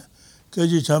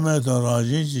참매다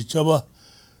라진지 쳐봐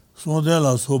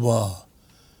손대라 소바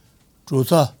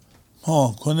조사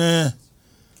코네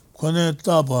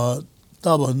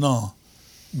따바나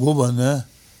고바네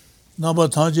나바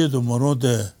타제도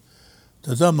모로데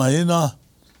다다 마이나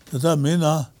다다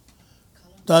메나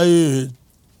따유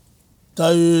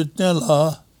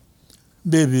땡라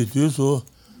베비 뒤소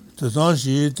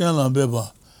다상시 땡라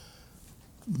베바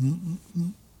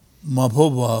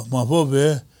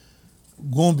마포베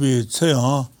공비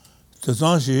체양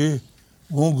다상시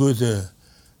공고데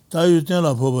따유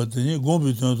땡라 포바더니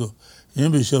공비 전도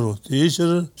인비셔로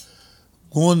대실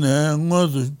공네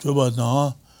응어도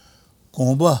줘봐다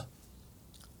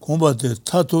공바데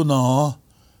타토나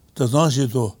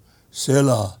다상시도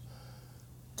세라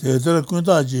대들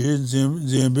군다지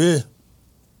젠베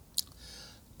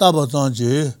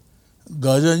따바장지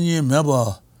가자니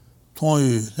매바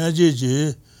통유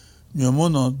해제지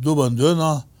녀모나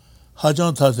두번되나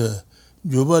하장타데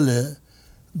요발에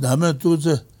남에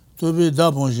두제 도비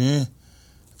다본신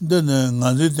데네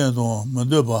간지된도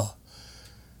만들봐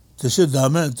대시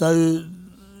다음에 자유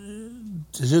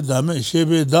대시 다음에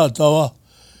셰베 다타와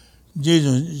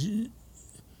제전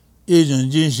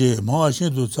예전진시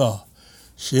마신도 차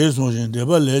शेषों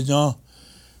देवा ले जा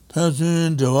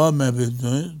फैसुन जवाब में भी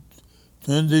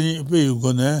तुंदनी पे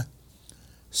युगने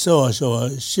सवा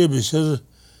शेबिशर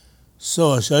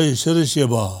सवा शाही sir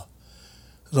Sheba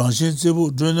ration से वो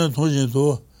जोने थोजे तो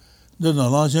dana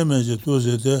langshen meje to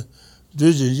se te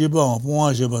de jin ji ba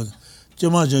pon she ba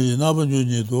jema je na ban ju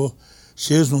ni to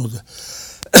she sun de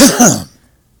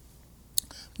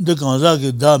de kan za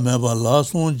ke da me ba la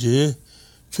son je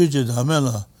chu je da me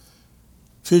la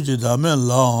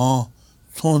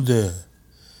son de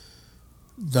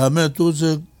da me to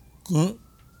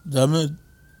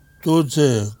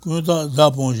se kun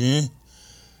da pon jin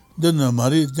dana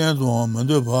mari ten do man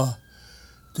de ba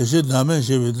대신 남의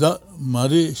쉐베다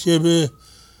말이 쉐베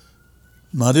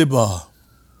말이 봐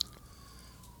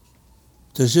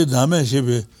대신 남의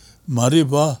쉐베 말이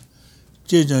봐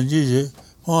제전지지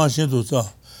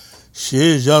화신도사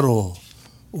쉐자로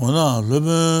오나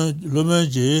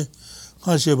르멘지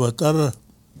하셔봐 따라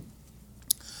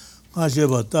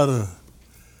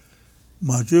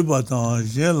마주바다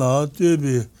제라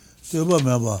되비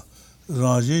되바매봐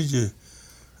라지지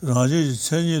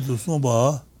천이도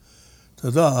손봐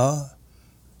다다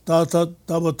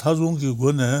다바 타종기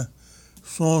권에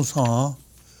손상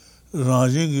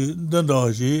라진기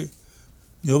던다지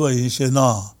여바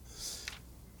인세나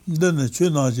근데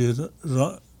최나지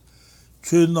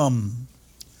최남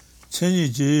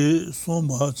천이지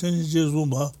손바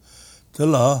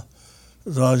들라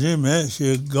라진메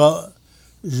셰가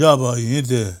자바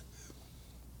인데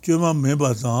쯤만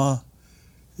매바다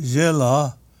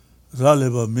제라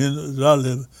라레바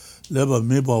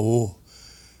메바오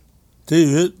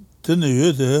tene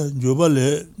yue de juba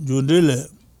le junde le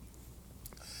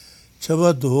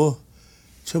chabadun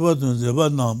zeba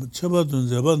nam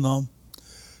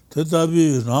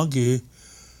tetabi rangi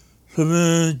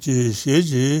lumen ji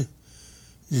sheji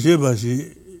jeba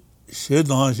shi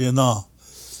shedan shena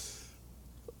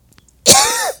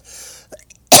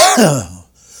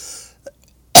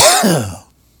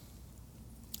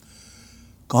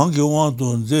강기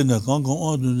왕돈 전에 강강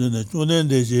왕돈 전에 조낸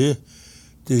대시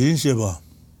대신세바는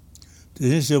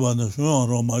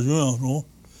수용으로 마주용으로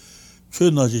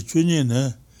최나지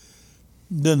춘이네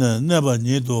내는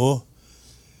내바니도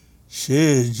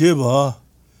셰 제바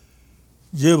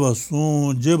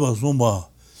손바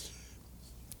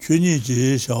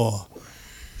춘이지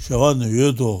샤와는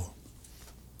외도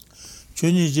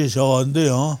춘이지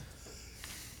샤와인데요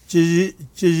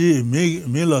지지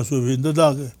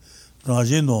밀라소빈다게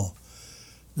라진노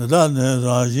나다네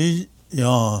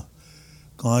라진야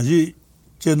강지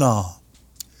제나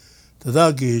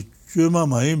다다기 주마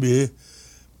마이비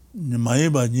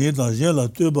마이바 니다젤라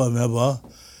뜨바메바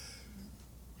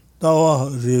tawa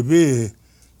rebe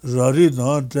rari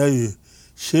na drayu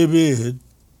shebe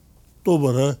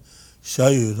tobara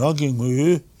shayu rangi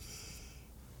nguyu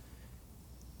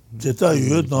jeta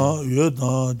yu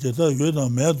na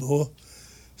medo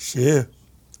she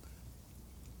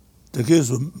teke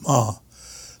su ma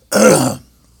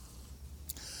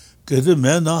kete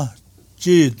me na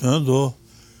ji tuando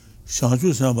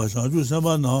shangchu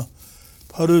senpa na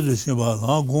paru de shenpa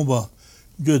lang gongpa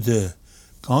gyote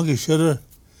kanki shere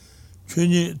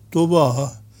chuni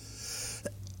toba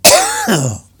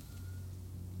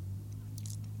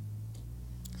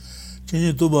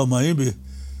chuni toba mayimbi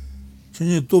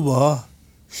chuni toba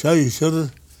shayi shere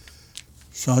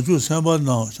shangchu senpa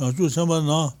na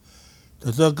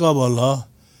tata kaba la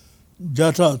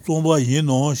jata zomba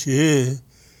yino she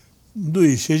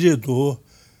ndui sheje to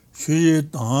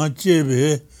sheje tang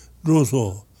jebe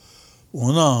roso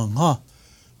ona nga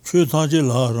chwe tangje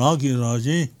la rangi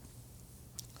rajin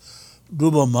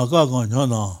rupa maka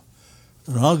kanyana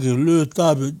rangi lu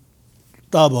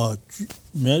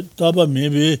taba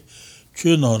mebe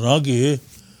chwe na rangi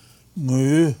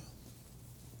nguyu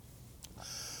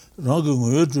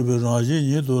chube rajin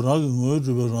nito rangi nguyu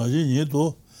chube rajin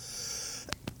nito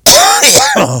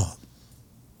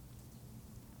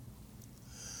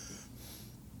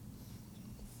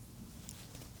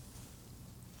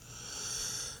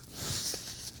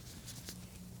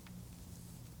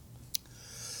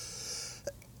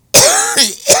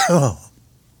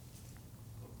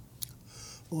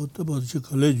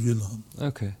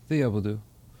Okay, the Yabudu.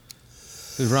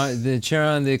 The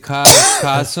Charan, the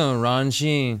Kason,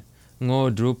 Ranshin,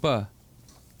 Ngo Drupa.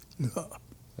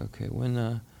 Okay, when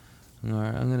I'm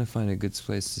going to find a good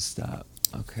place to stop.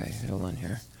 Okay, hold on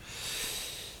here.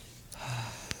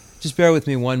 Just bear with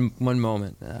me one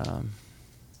moment. I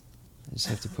just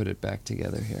have to put it back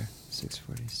together here.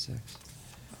 646.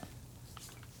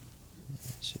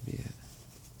 That should be it.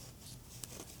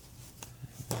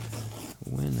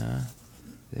 Winna,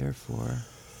 therefore.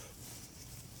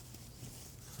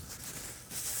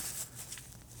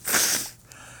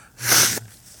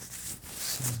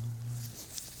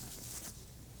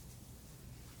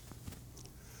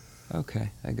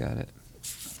 Okay, I got it.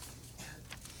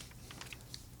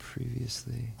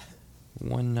 Previously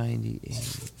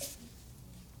 198.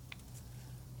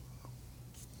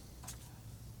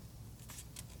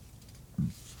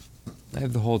 I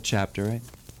have the whole chapter, right?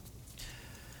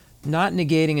 Not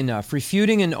negating enough.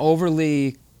 Refuting an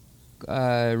overly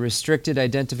restricted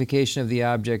identification of the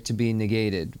object to be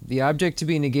negated. The object to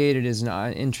be negated is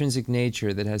an intrinsic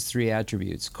nature that has three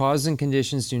attributes. Cause and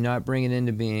conditions do not bring it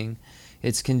into being.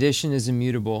 Its condition is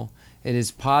immutable. It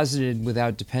is posited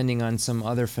without depending on some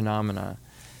other phenomena.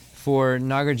 For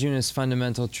Nagarjuna's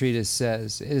fundamental treatise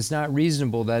says, it is not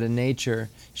reasonable that a nature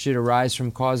should arise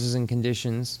from causes and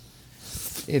conditions.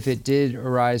 If it did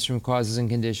arise from causes and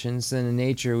conditions, then a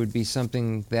nature would be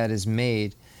something that is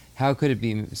made. How could it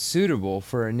be suitable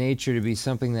for a nature to be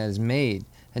something that is made?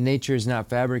 A nature is not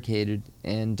fabricated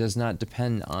and does not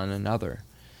depend on another.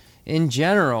 In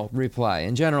general,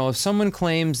 if someone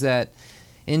claims that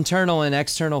internal and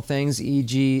external things,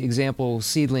 e.g., example,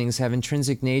 seedlings, have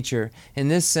intrinsic nature, in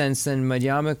this sense, then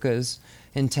Madhyamikas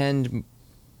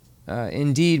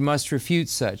indeed must refute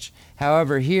such.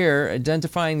 However, here,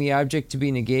 identifying the object to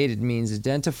be negated means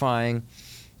identifying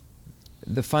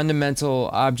the fundamental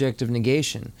object of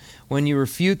negation. When you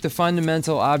refute the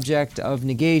fundamental object of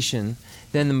negation,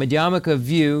 then the Madhyamaka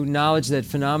view, knowledge that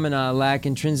phenomena lack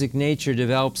intrinsic nature,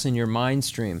 develops in your mind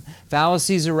stream.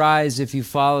 Fallacies arise if you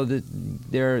follow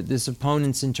this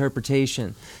opponent's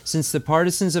interpretation. Since the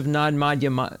partisans of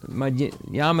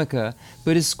non-Madhyamaka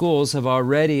Buddhist schools have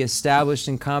already established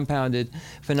and compounded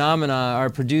phenomena are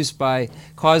produced by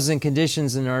causes and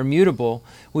conditions and are immutable,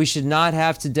 we should not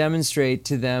have to demonstrate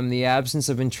to them the absence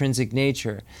of intrinsic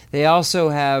nature. They also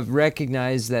have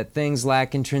recognized that things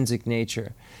lack intrinsic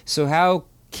nature. So how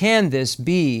can this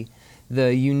be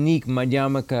the unique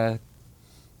Madhyamaka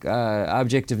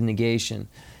object of negation?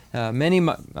 Many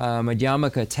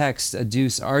Madhyamaka texts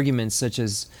adduce arguments such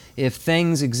as, if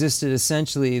things existed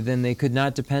essentially, then they could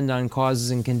not depend on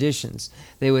causes and conditions.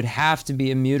 They would have to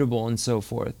be immutable and so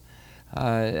forth.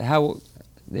 How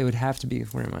they would have to be,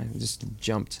 where am I? I just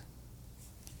jumped.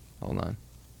 Hold on.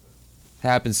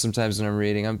 Happens sometimes when I'm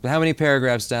reading. How many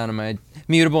paragraphs down am I?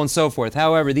 Mutable and so forth.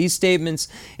 However, these statements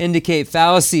indicate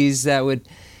fallacies that would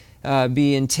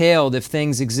be entailed if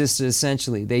things existed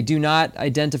essentially. They do not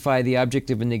identify the object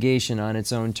of a negation on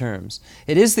its own terms.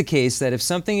 It is the case that if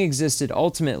something existed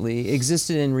ultimately,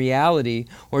 existed in reality,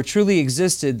 or truly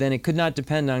existed, then it could not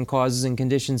depend on causes and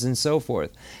conditions and so forth.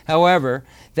 However,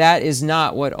 that is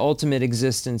not what ultimate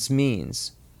existence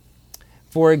means.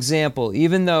 For example,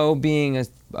 even though being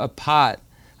a pot,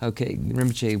 okay,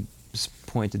 Rinpoche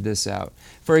pointed this out.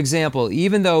 For example,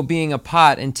 even though being a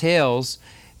pot entails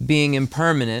being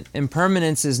impermanent,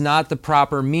 impermanence is not the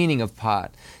proper meaning of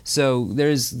pot. So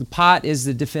the pot is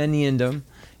the definiendum,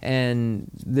 and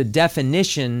the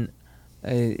definition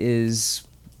is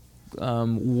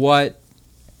what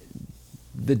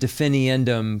the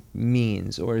definiendum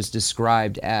means or is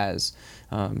described as.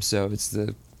 So it's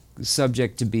the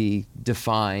subject to be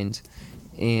defined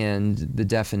and the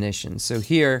definition. So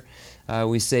here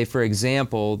we say, for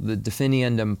example, the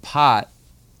definiendum pot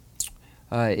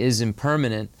is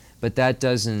impermanent, but that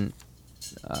doesn't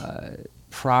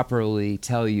properly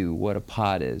tell you what a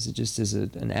pot is. It just is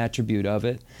an attribute of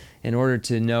it. In order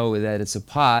to know that it's a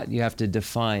pot, you have to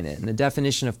define it. And the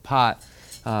definition of pot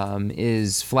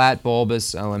is flat,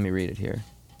 bulbous. Oh, let me read it here.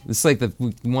 It's like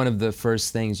one of the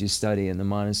first things you study in the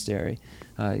monastery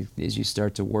as you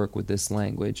start to work with this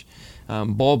language.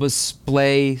 Bulbous,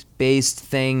 splay-based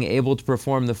thing able to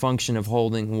perform the function of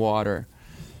holding water.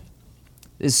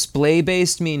 Does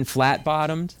splay-based mean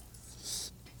flat-bottomed?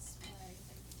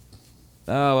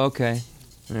 Oh, okay.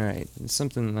 All right. It's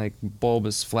something like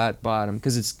bulbous, flat-bottomed,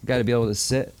 because it's got to be able to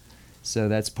sit. So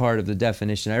that's part of the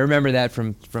definition. I remember that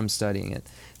from studying it,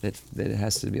 that it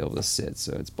has to be able to sit.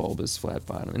 So it's bulbous,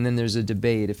 flat-bottomed. And then there's a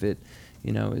debate if it,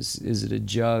 is it a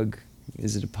jug?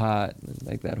 Is it a pot?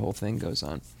 Like that whole thing goes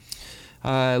on.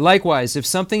 Likewise, if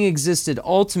something existed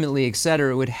ultimately,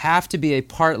 etc., it would have to be a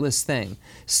partless thing.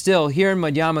 Still, here in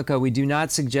Madhyamaka, we do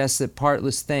not suggest that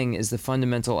partless thing is the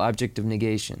fundamental object of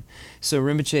negation. So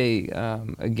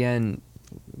Rinpoche, again,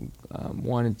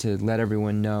 wanted to let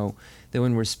everyone know that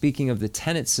when we're speaking of the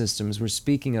tenet systems, we're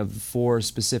speaking of 4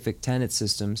 specific tenet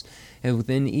systems, and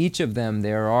within each of them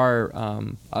there are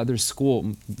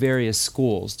various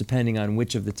schools, depending on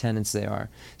which of the tenets they are.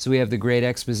 So we have the Great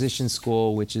Exposition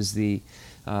School, which is the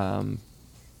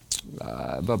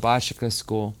Vabhashika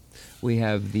school. We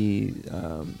have the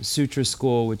Sutra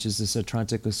school, which is the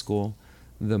Sautrantika school,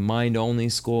 the Mind-Only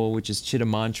school, which is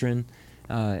Chittamantran,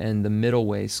 and the Middle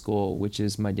Way school, which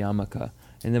is Madhyamaka.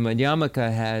 And the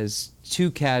Madhyamaka has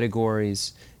 2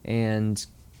 categories, and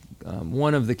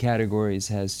one of the categories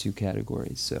has two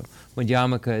categories. So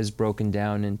Madhyamaka is broken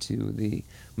down into the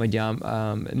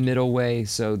middle way.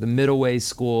 So the middle way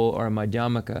school, or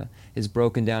Madhyamaka, is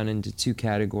broken down into two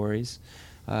categories.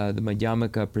 The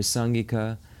Madhyamaka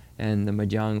Prasangika and the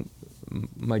Madhyamaka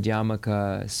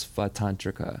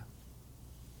Svatantrika.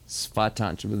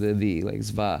 Svatantrika, with the V, like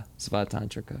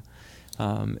Svatantrika.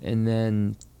 And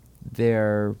then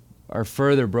there are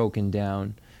further broken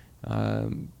down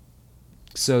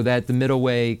so that the middle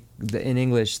way, in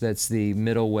English, that's the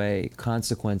middle way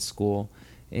consequence school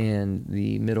and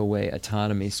the middle way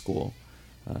autonomy school.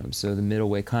 So the middle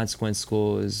way consequence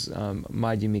school is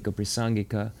Madhyamika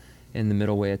Prasangika, and the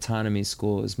middle way autonomy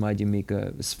school is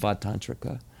Madhyamika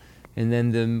Svatantrika. And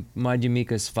then the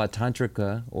Madhyamika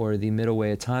Svatantrika, or the middle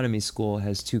way autonomy school,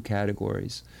 has two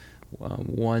categories.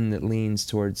 One that leans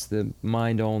towards the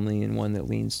mind only, and one that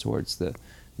leans towards the,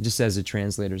 just as a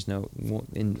translator's note,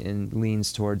 and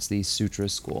leans towards the sutra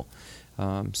school.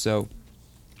 So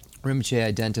Rinpoche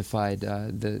identified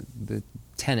the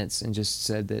tenets and just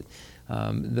said that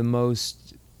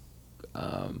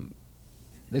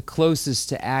the closest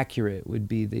to accurate would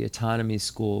be the autonomy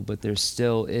school, but there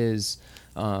still is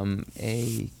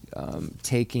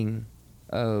taking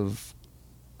of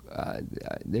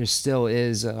there still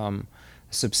is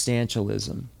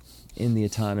substantialism in the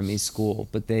autonomy school,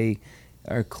 but they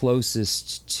are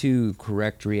closest to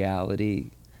correct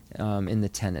reality in the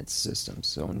tenets system.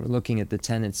 So when we're looking at the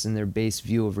tenets in their base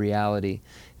view of reality,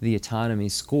 the autonomy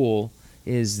school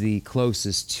is the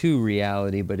closest to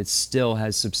reality, but it still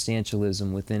has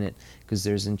substantialism within it because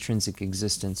there's intrinsic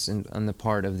existence on the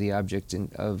part of the object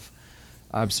of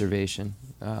observation,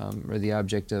 or the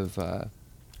object of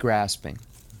grasping.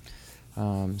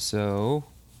 So,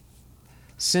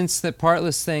 since the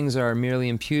partless things are merely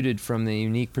imputed from the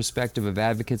unique perspective of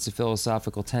advocates of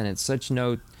philosophical tenets, such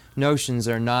notions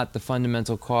are not the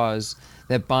fundamental cause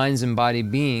that binds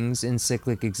embodied beings in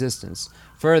cyclic existence.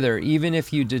 Further, even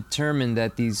if you determine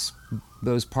that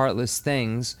those partless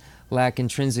things lack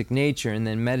intrinsic nature and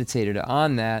then meditated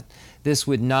on that, this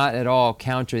would not at all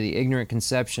counter the ignorant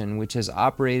conception which has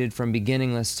operated from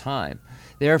beginningless time.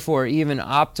 Therefore, even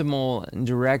optimal and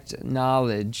direct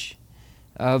knowledge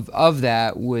of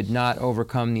that would not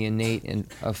overcome the innate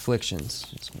afflictions.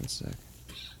 Just one sec.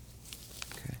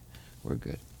 Okay, we're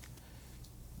good.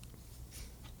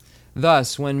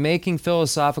 Thus, when making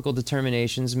philosophical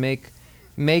determinations,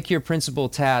 make your principal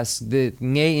task the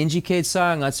ngay indicate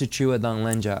sa ngatsu chua dang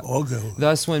lenja.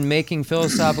 Thus, when making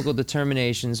philosophical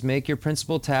determinations, make your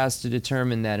principal task to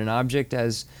determine that an object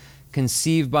as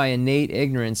conceived by innate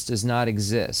ignorance does not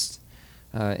exist.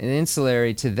 And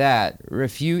ancillary to that,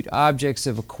 refute objects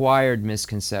of acquired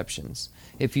misconceptions.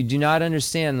 If you do not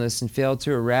understand this and fail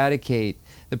to eradicate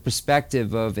the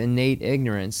perspective of innate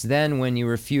ignorance, then when you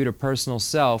refute a personal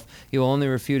self, you will only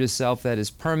refute a self that is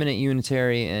permanent,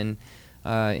 unitary, and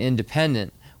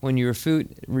independent. When you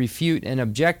refute an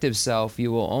objective self,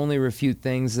 you will only refute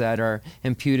things that are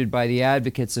imputed by the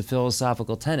advocates of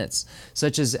philosophical tenets,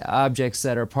 such as objects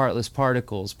that are partless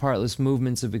particles, partless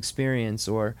movements of experience,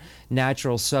 or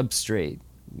natural substrate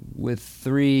with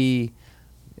three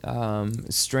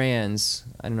strands,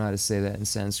 I don't know how to say that in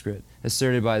Sanskrit,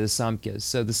 asserted by the Samkhyas.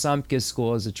 So the Samkhya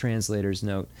school, as a translator's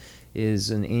note, is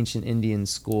an ancient Indian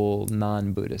school,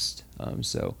 non-Buddhist.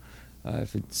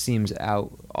 If it seems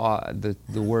odd,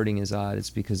 the wording is odd, it's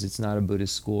because it's not a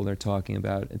Buddhist school they're talking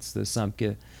about. It's the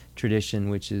Samkhya tradition,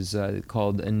 which is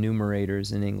called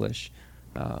enumerators in English.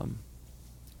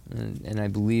 And I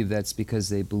believe that's because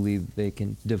they believe they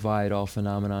can divide all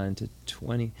phenomena into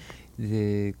 20.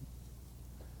 The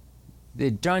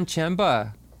John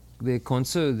Chemba, the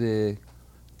Khensur, the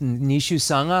Nishu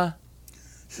Sangha,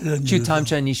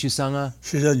 Chutamcha Nishu Sangha.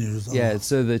 Yeah,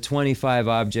 so the 25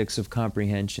 objects of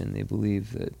comprehension, they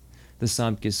believe that the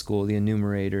Samkhya school, the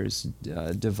enumerators,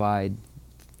 divide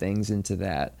things into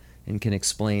that and can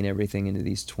explain everything into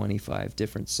these 25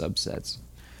 different subsets.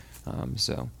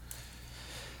 So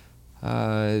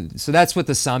that's what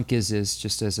the Samkhyas is,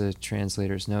 just as a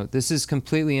translator's note. This is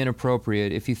completely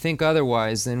inappropriate. If you think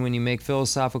otherwise, then when you make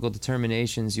philosophical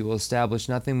determinations, you will establish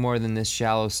nothing more than this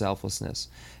shallow selflessness.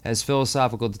 As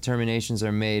philosophical determinations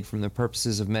are made from the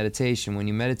purposes of meditation, when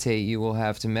you meditate, you will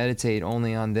have to meditate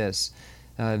only on this.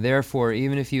 Therefore,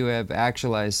 even if you have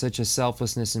actualized such a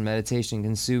selflessness in meditation and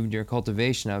consumed your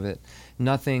cultivation of it,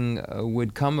 nothing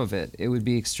would come of it. It would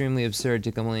be extremely absurd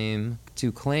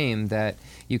to claim that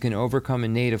you can overcome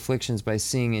innate afflictions by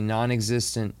seeing a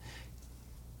non-existent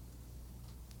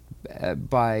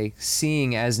by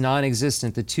seeing as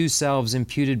non-existent the two selves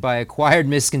imputed by acquired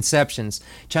misconceptions.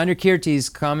 Chandrakirti's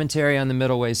commentary on the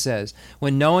Middle Way says,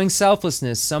 when knowing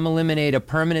selflessness, some eliminate a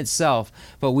permanent self,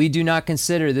 but we do not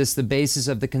consider this the basis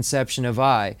of the conception of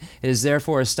I. It is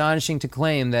therefore astonishing to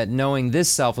claim that knowing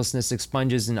this selflessness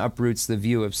expunges and uproots the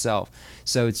view of self.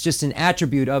 So it's just an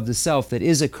attribute of the self that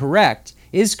is correct.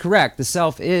 The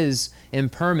self is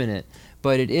impermanent,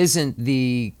 but it isn't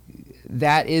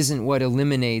that isn't what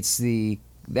eliminates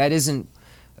that isn't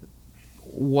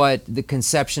what the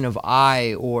conception of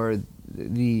I or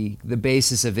the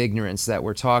basis of ignorance that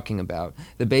we're talking about.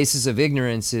 The basis of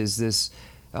ignorance is this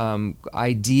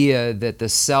idea that the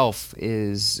self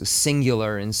is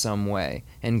singular in some way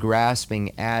and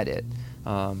grasping at it.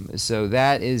 So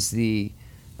that is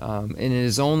and it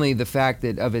is only the fact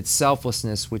that of its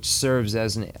selflessness which serves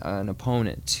as an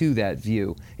opponent to that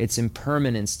view. Its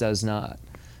impermanence does not.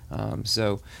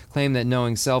 So claim that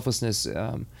knowing selflessness,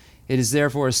 it is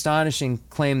therefore astonishing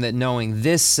claim that knowing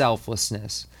this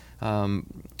selflessness, so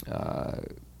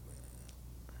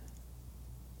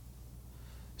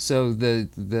the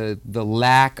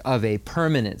lack of a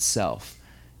permanent self,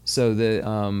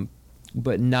 so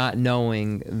but not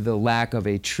knowing the lack of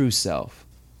a true self.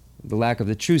 The lack of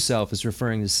the true self is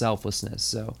referring to selflessness.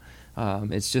 So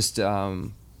it's just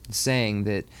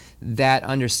saying that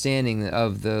understanding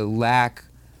of the lack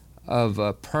of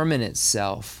a permanent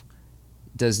self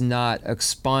does not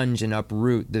expunge and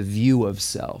uproot the view of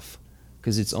self,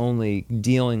 because it's only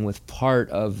dealing with part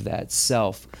of that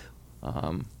self,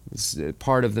 it's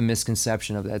part of the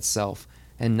misconception of that self,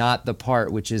 and not the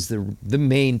part which is the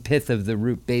main pith of the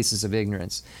root basis of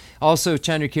ignorance. Also,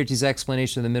 Chandrakirti's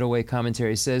explanation of the Middle Way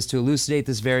commentary says, to elucidate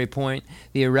this very point,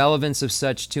 the irrelevance of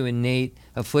such to innate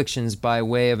afflictions by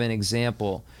way of an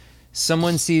example.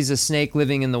 Someone sees a snake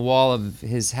living in the wall of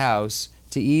his house.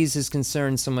 To ease his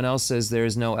concern, someone else says there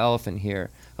is no elephant here.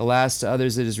 Alas, to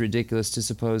others it is ridiculous to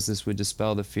suppose this would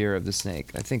dispel the fear of the snake.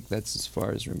 I think that's as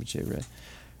far as Rinpoche read.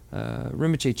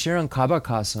 Rinpoche, Chiran Kaba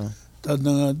Kasa.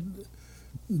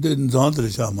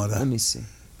 Let me see.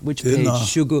 Which page?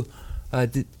 Shugu.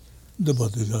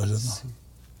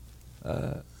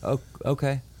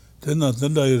 Okay.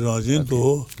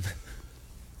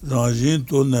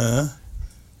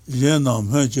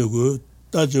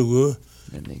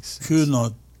 That makes sense.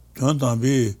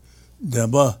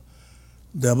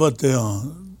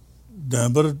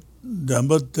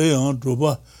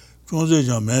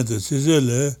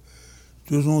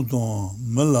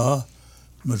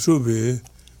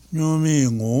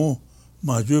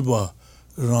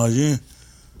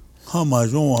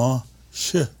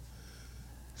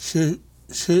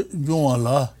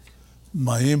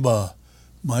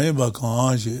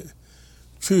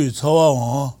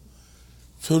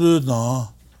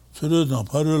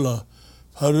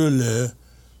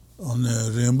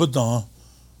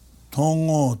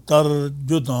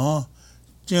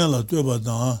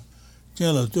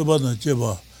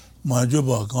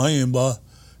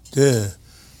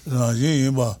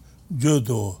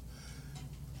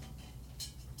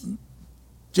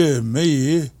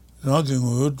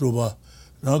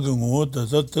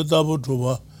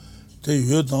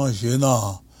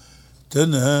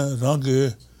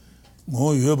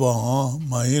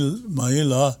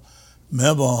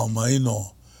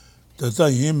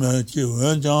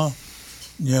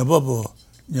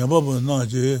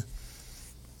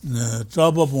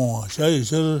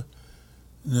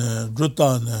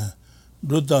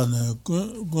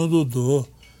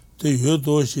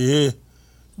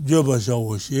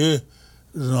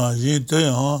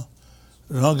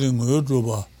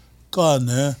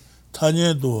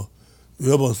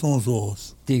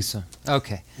 Decent.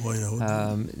 Okay.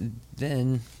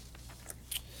 Then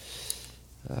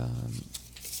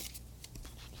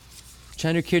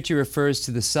Chandrakirti refers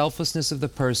to the selflessness of the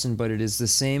person, but it is the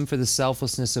same for the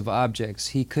selflessness of objects.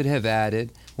 He could have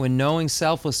added, when knowing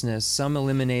selflessness, some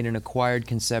eliminate an acquired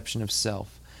conception of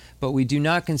self. But we do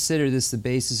not consider this the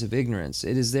basis of ignorance.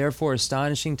 It is therefore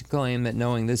astonishing to claim that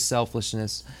knowing this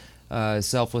selflessness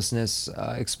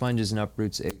expunges and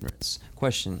uproots ignorance.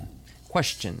 Question.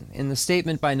 In the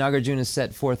statement by Nagarjuna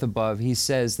set forth above, he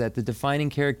says that the defining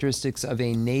characteristics of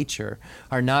a nature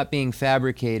are not being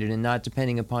fabricated and not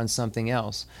depending upon something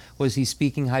else. Was he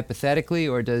speaking hypothetically,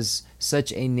 or does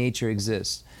such a nature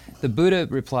exist? The Buddha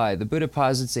replied, the Buddha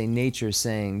posits a nature,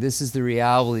 saying, this is the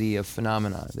reality of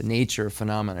phenomena, the nature of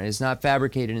phenomena. It is not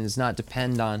fabricated and does not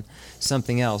depend on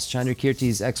something else.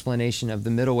 Chandrakirti's explanation of the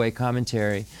Middle Way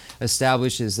commentary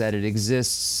establishes that it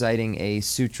exists, citing a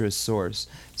sutra source.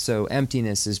 So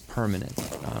emptiness is permanent,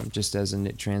 just as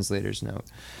a translator's note.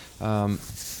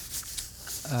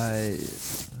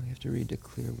 We have to read the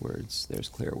clear words. There's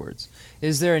clear words.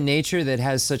 Is there a nature that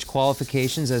has such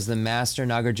qualifications as the master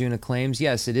Nagarjuna claims?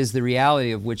 Yes, it is the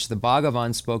reality of which the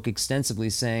Bhagavan spoke extensively,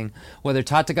 saying, whether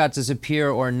Tathagatas appear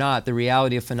or not, the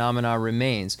reality of phenomena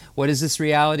remains. What is this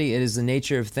reality? It is the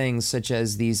nature of things such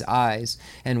as these eyes.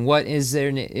 And what is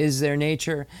their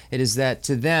nature? It is that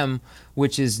to them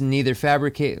which is neither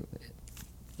fabricated...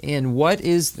 And what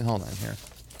is... Hold on here.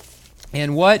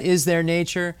 And what is their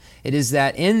nature? It is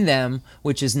that in them,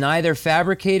 which is neither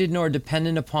fabricated nor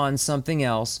dependent upon something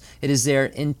else, it is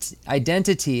their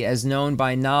identity as known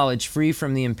by knowledge, free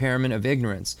from the impairment of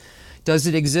ignorance. Does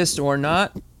it exist or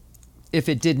not? If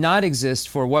it did not exist,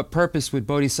 for what purpose would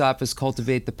bodhisattvas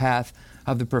cultivate the path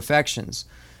of the perfections?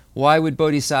 Why would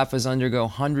bodhisattvas undergo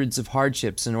hundreds of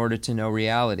hardships in order to know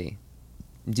reality?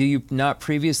 Do you not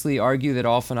previously argue that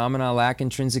all phenomena lack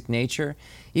intrinsic nature?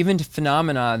 Even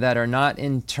phenomena that are not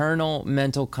internal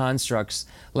mental constructs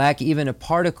lack even a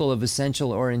particle of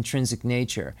essential or intrinsic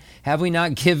nature. Have we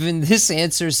not given this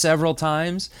answer several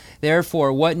times?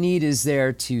 Therefore, what need is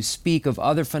there to speak of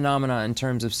other phenomena in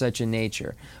terms of such a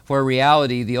nature? For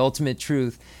reality, the ultimate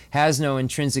truth, has no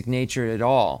intrinsic nature at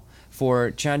all.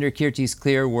 For Chandrakirti's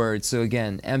clear words, so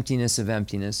again, emptiness of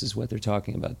emptiness is what they're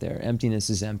talking about there. Emptiness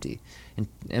is empty. And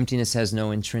emptiness has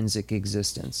no intrinsic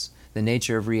existence. The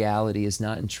nature of reality is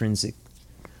not intrinsic.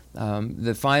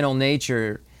 The final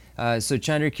nature, so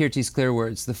Chandrakirti's clear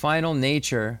words, the final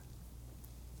nature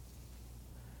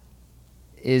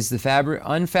is the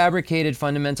unfabricated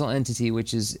fundamental entity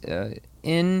which is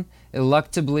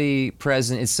ineluctably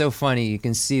present. It's so funny, you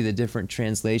can see the different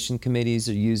translation committees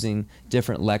are using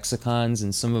different lexicons,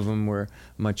 and some of them were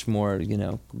much more,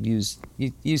 used.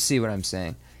 You see what I'm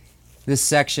saying. This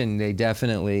section, they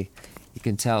definitely, you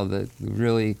can tell the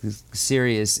really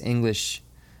serious English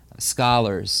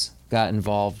scholars got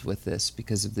involved with this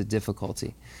because of the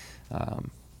difficulty.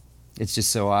 It's just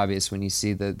so obvious when you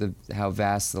see the how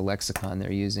vast the lexicon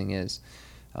they're using is.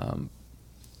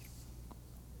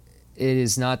 It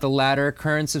is not the latter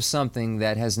occurrence of something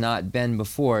that has not been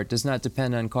before. It does not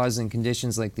depend on causing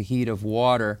conditions like the heat of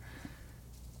water,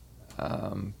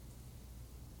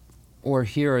 or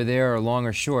here or there, or long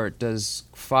or short. Does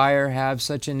fire have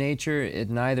such a nature?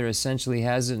 It neither essentially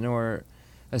has it nor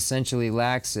essentially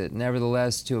lacks it.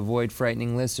 Nevertheless, to avoid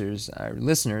frightening listeners, I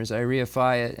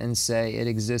reify it and say it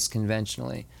exists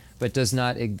conventionally, but does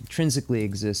not intrinsically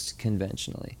exist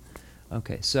conventionally.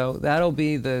 Okay, so that'll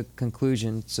be the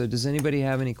conclusion. So does anybody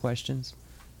have any questions?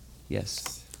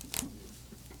 Yes.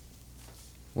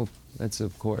 Well, that's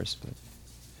of course, but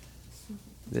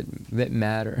that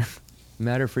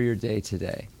matter for your day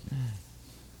today.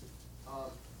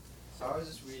 So I was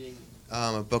just reading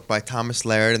a book by Thomas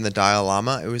Laird and the Dalai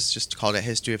Lama. It was just called A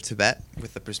History of Tibet,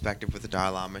 with the perspective with the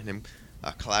Dalai Lama and him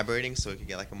collaborating, so we could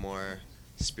get like a more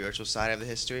spiritual side of the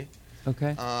history.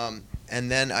 Okay. And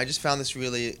then I just found this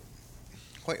really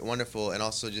quite wonderful and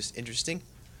also just interesting,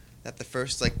 that the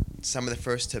first, some of the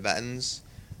first Tibetans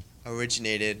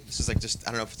originated. This is just,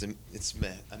 I don't know if it's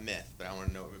a myth, but I want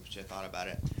to know what Rinpoche thought about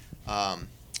it.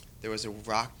 There was a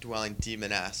rock-dwelling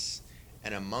demoness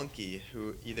and a monkey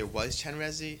who either was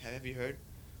Chenrezig. Have you heard?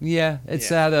 Yeah, it's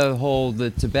how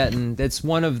the Tibetan, that's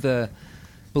one of the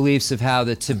beliefs of how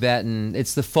the Tibetan,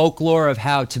 it's the folklore of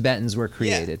how Tibetans were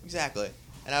created. Yeah, exactly.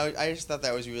 And I just thought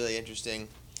that was really interesting,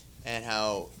 and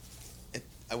how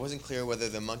I wasn't clear whether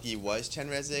the monkey was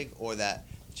Chenrezig or that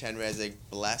Chenrezig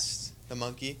blessed the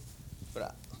monkey.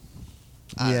 But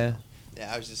I don't know.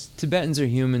 Yeah, I was just... Tibetans are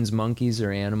humans, monkeys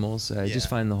are animals. I just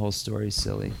find the whole story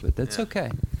silly, but that's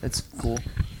okay. That's cool.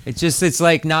 It's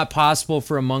like not possible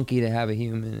for a monkey to have a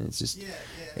human. It's just,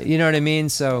 you know what I mean?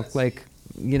 So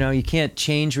you can't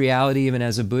change reality even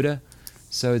as a Buddha.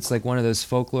 So it's like one of those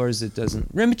folklores that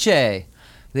doesn't... Rinpoche,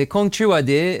 the Kongchua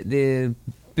de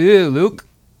Buluk,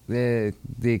 the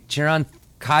Chiran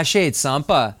Kashe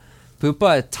Tsampa,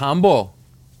 Pupa Tambo,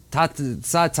 Tat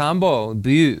Sa Tambo,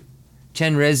 Bu.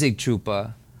 Chenrezig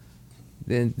Trupa,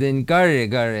 then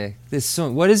Gare. This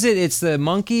song, what is it? It's the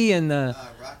monkey and the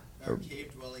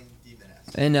cave dwelling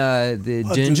demoness. And the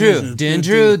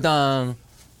Dendru Dang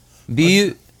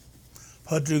Biu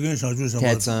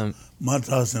Tetsam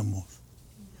Matrasemo.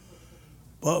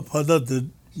 Pada the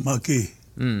Maki.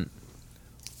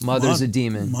 Mother's a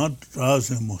demon.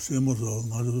 Matrasemo, Semo,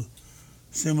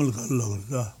 Semel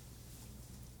Kalaga.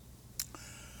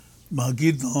 The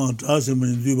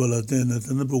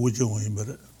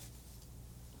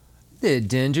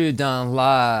Dendru Dan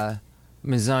La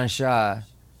Mizansha,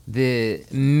 the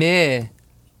Me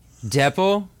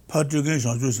Depo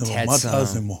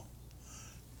Tetsam.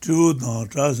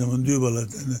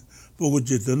 보고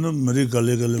지는 머리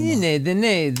갈래갈래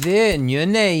the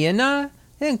nyone yena,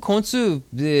 then Khensur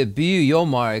the bu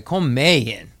yomar kom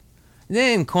mayen.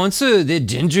 Then Khensur the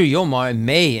ginger yomar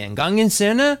mayen. Gangen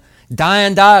sena,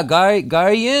 dayan da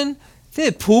garyen,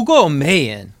 the pugo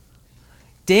mayen.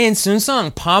 Den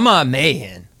sunsang pama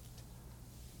mayen.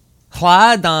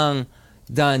 Hla dan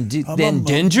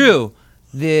dendru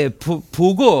the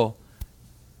pugo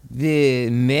the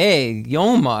me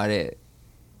yomare.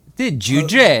 The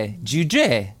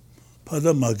judre.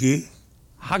 파다 마기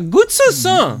Ha gutsu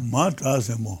son.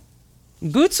 마타세모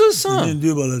Gutsu son.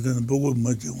 인디 발라는 보고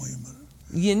맞지 뭐야.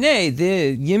 Yene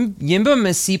the yimba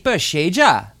masipa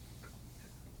sheja.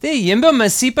 The yimba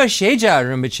masipa sheja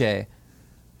Rinpoche.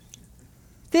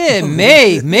 The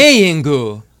me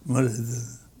ingu. 말해.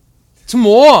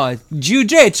 Tumo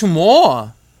judre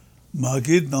tumo.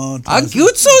 마기 나 A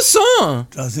gutsu son.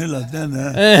 자세라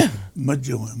때네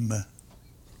맞지 뭐야.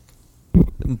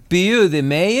 Biu the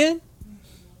mayen.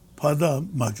 파다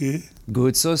마기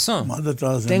Gutsu son. 마다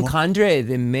Then 자세모 kandre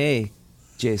the me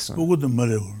Jason. 보고도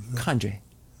말해. Kandre.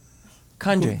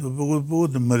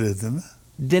 보고도 말해 되나?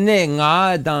 Dene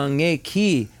nga dange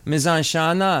ki mizan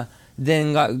shana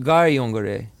den gar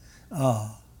yongore.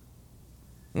 아.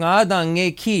 Nga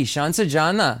dange ki shansa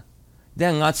jana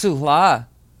den ngatsu hla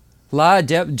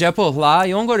jepo hla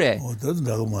yongore. 어떤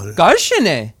나가 말해.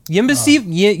 Garshine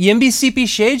yimbi sipi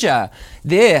sheja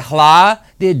de hla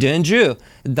de dendru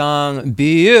dang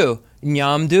biu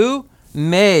nyamdu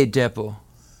me depo.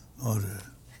 어래.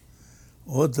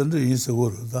 어떤 데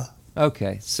있어고다.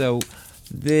 Okay, so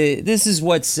this is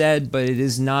what's said, but it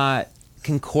is not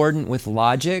concordant with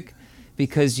logic,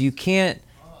 because you can't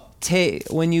take,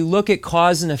 when you look at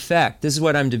cause and effect, this is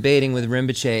what I'm debating with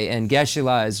Rinpoche, and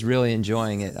Geshe-la is really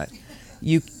enjoying it.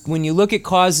 When you look at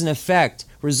cause and effect,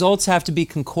 results have to be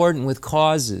concordant with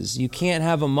causes. You can't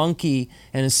have a monkey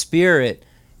and a spirit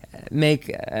make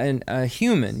a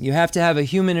human. You have to have a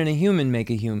human and a human make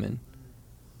a human.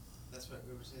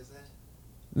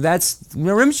 That's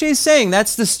what Rinpoche is saying.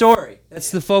 That's the story.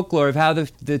 That's the folklore of how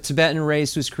the Tibetan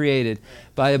race was created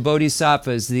by the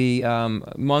bodhisattvas. The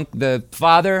monk, the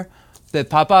father, the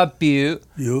Papa Biu,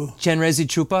 요. Chenrezig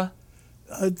Chupa.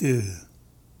 어디.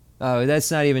 Oh,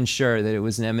 that's not even sure that it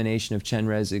was an emanation of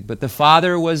Chenrezig. But the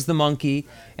father was the monkey,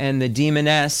 and the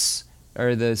demoness,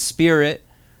 or the spirit,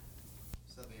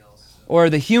 or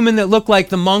the human that looked like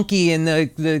the monkey, and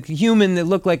the human that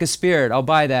looked like a spirit. I'll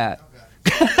buy that.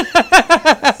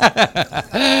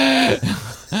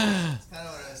 That's kind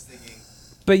of what I was thinking.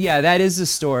 But yeah, that is the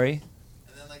story.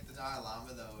 And then like the Dalai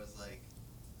Lama though was like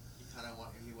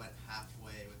he went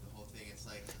halfway with the whole thing. It's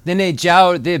like Then they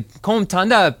jiao the kom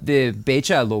tanda the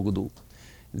becha logudu,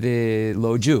 the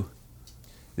loju,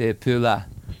 the pula.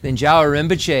 Then jiao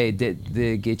Rinpoche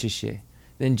the gechashe.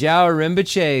 Then jiao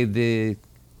Rinpoche the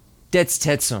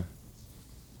tetsum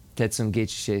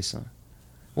gechashe son.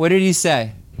 What did he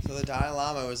say? so the Dalai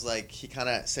Lama was like he kind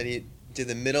of said he did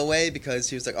the middle way because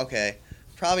he was like okay,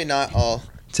 probably not all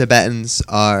Tibetans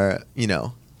are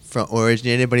from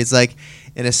originated, but he's like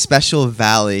in a special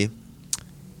valley.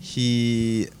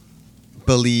 He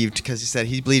believed because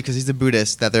he's a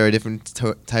Buddhist that there are different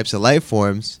types of life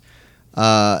forms.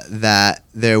 That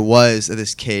there was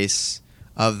this case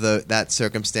of that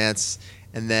circumstance,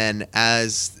 and then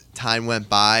as time went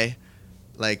by,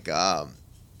 like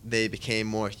they became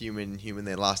more human.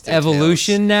 They lost their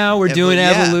Evolution tails. now? We're doing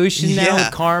evolution now yeah.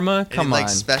 with karma? Come and on. Like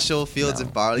special fields No.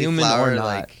 of barley Human flour, or not.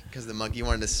 like because the monkey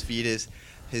wanted to feed his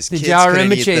The kids. Jiao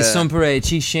couldn't eat Rinpoche the- sompere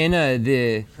chi shena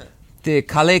the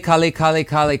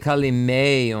kale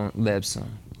me on lebson.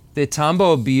 The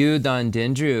tambo biu dan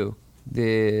dendru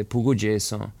the pugu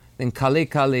jason. Then kale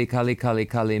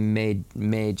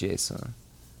me jason.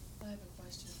 I have a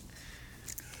question.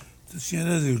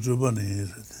 신에서 주변에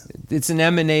It's an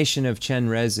emanation of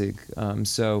Chenrezig.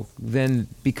 So then,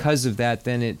 because of that,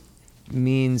 then it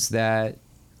means that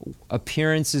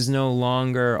appearances no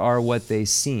longer are what they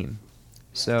seem.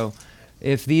 So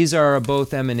if these are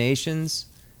both emanations,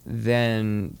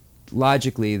 then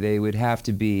logically they would have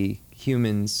to be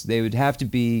humans. They would have to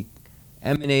be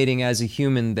emanating as a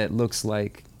human that looks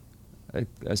like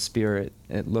a spirit.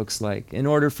 It looks like, in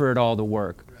order for it all to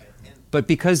work. But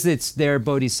because they're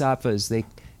bodhisattvas,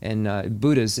 and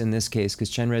Buddhas in this case, because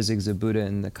Chenrezig's a Buddha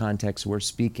in the context we're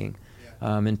speaking,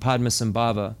 and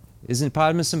Padmasambhava. Isn't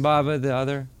Padmasambhava the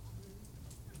other?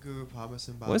 Guru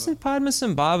Padmasambhava. Wasn't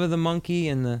Padmasambhava the monkey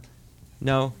and the...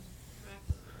 No?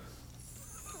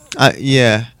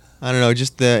 Yeah, I don't know.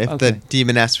 Just if the Okay.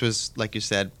 demoness was like you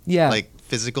said, Yeah. like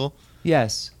physical.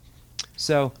 Yes.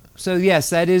 So yes,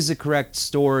 that is a correct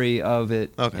story of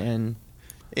it. Okay. And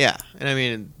Yeah, and I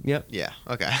mean, Yep. yeah,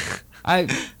 okay.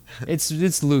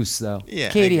 It's loose though. Yeah, I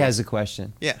Katie agree. has a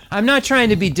question. Yeah. I'm not trying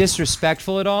to be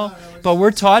disrespectful at all, but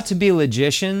we're taught to be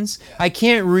logicians. I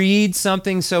can't read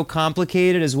something so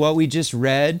complicated as what we just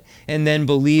read and then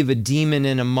believe a demon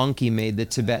and a monkey made the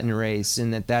Tibetan race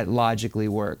and that logically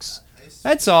works.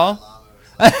 That's all.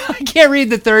 I can't read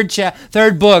the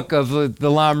third book of the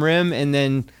Lamrim and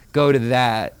then go to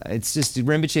that. It's just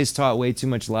Rinpoche's taught way too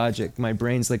much logic. My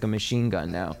brain's like a machine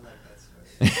gun now.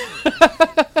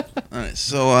 All right,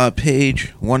 so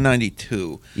page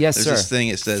 192. Yes, There's sir. this thing,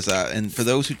 it says, and for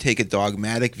those who take a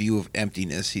dogmatic view of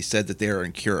emptiness, he said that they are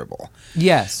incurable.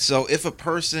 Yes. So if a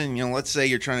person, let's say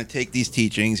you're trying to take these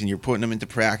teachings and you're putting them into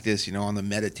practice, on the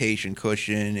meditation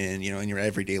cushion and, in your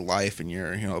everyday life, and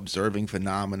you're, observing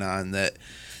phenomena that,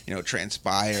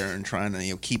 transpire and trying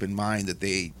to, keep in mind that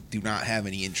they do not have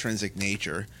any intrinsic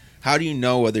nature. How do you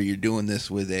know whether you're doing this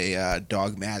with a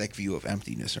dogmatic view of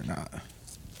emptiness or not?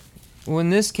 Well,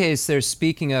 in this case, they're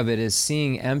speaking of it as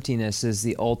seeing emptiness as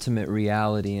the ultimate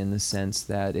reality in the sense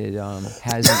that it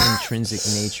has an intrinsic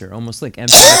nature, almost like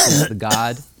emptiness is the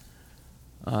God.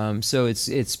 So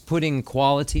it's putting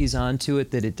qualities onto it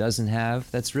that it doesn't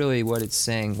have. That's really what it's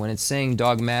saying. When it's saying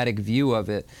dogmatic view of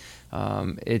it,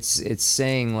 it's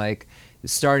saying like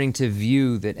starting to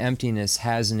view that emptiness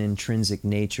has an intrinsic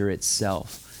nature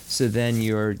itself. So then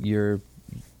you're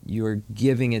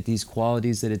giving it these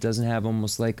qualities that it doesn't have,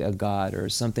 almost like a God or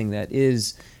something that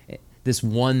is this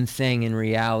one thing in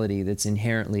reality that's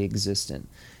inherently existent.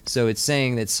 So it's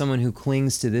saying that someone who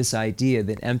clings to this idea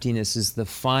that emptiness is the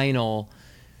final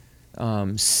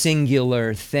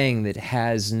singular thing that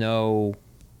has no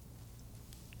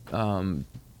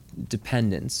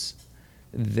dependence,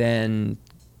 then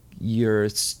you're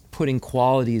putting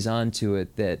qualities onto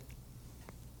it that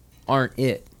aren't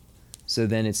it. So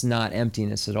then it's not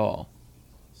emptiness at all.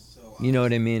 You know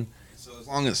what I mean?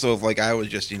 So if like I was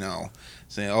just,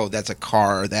 saying, oh, that's a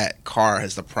car, that car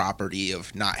has the property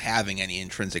of not having any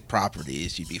intrinsic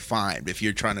properties, you'd be fine. But if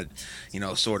you're trying to,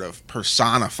 sort of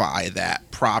personify that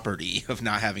property of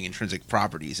not having intrinsic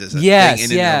properties as a thing in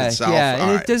and of itself.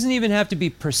 And it doesn't even have to be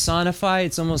personified.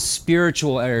 It's almost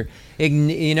spiritual, or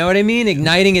you know what I mean?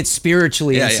 Igniting it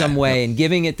spiritually in some way and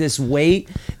giving it this weight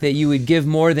that you would give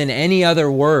more than any other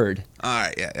word. All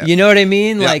right, yeah. You know what I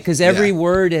mean? Yeah, Like, because every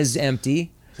word is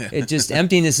empty. It just,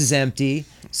 emptiness is empty.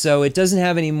 So it doesn't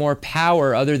have any more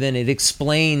power other than it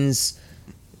explains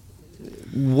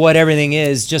what everything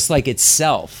is, just like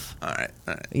itself. All right.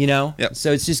 Yep.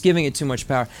 So it's just giving it too much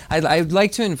power. I'd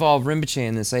like to involve Rinpoche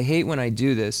in this. I hate when I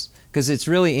do this because it's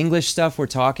really English stuff we're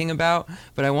talking about.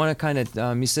 But I want to kind of,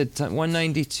 you said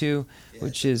 192,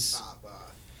 which is... Top,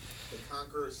 the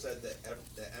conqueror said that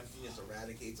emptiness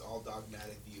eradicates all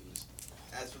dogmatic views.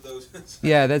 As for those...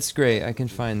 Yeah, that's great. I can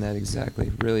find that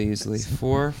exactly, really easily.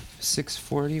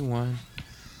 641.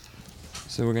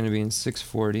 So we're going to be in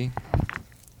 640.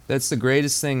 That's the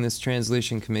greatest thing this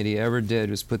translation committee ever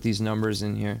did, was put these numbers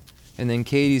in here. And then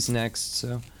Katie's next,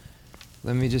 so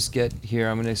let me just get here.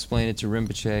 I'm going to explain it to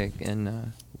Rinpoche,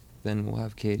 and then we'll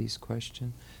have Katie's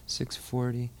question.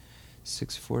 640,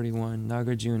 641.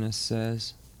 Nagarjuna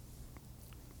says,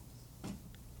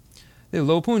 the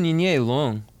lopu ninye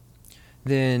long.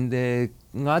 Then the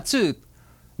ngatsu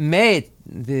me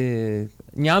the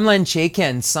nyamlan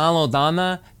cheken salo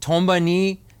dana tomba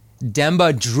ni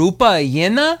demba drupa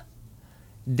yena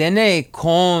dene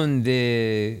kon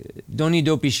the doni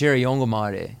dopi share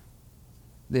yongomare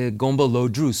the gomba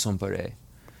lodru sompare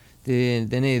the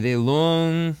dene the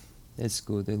long, let's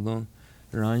go, the long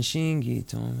ranshingi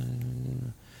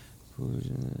tom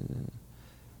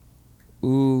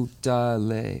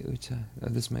utale uta. Oh,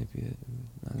 this might be it.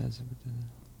 No, that's it.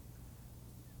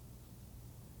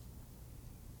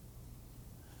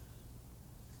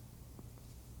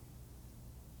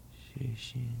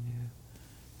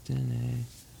 Dene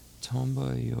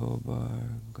tomba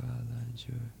yobar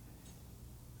galajur.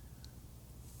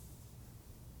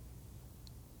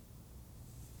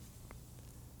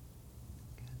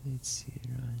 Let's see,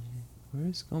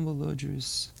 where's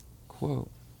Gombalodru's quote?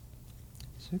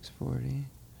 640.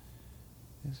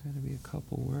 There's got to be a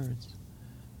couple words.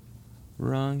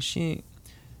 Wrong sheet.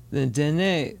 The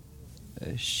dene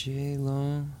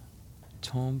shelon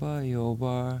tomba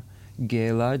yobar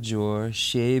gela jor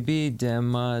shebi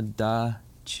dema da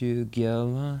chu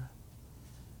gela.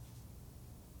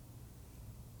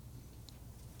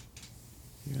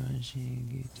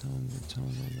 Rangshingi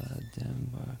tomba la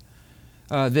dembar.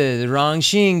 The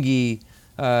rangshingi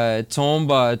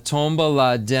tomba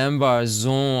la dembar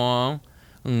zon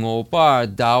ngopar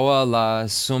dawa la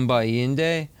sumba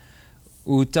yinde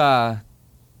uta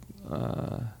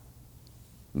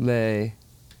le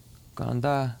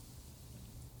ganda.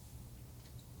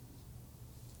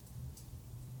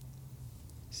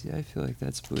 See, I feel like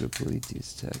that's Buddha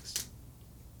Paliti's text.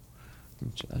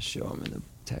 I'll show him in the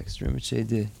text. Rinpoche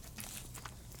did.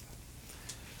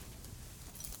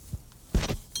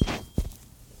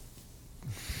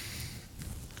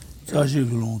 자식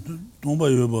그런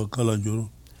동바 여바 갈라줘.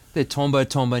 The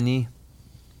tomba ni.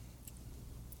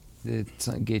 The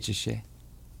Geche.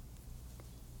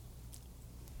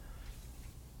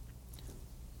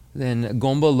 Then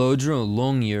Gomba Lodro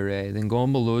long yure. Then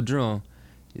Gomba Lodro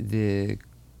the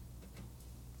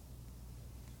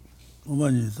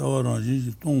동바니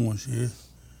타와라지 동원시.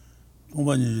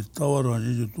 동바니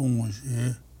타와라지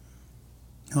동원시.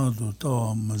 야도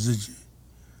타와 마지지.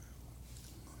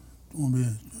 동베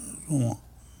동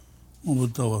뭐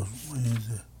타와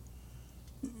이제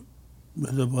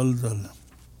베다 발달.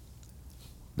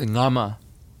 the Ngama.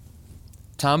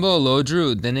 Tambo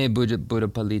Lodru Dene Buddha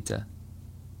Palita.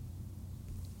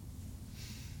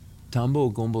 Tambo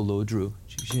Gombo Lodru.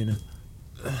 Shishina.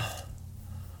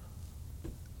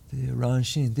 The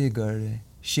Ranshin de Gare.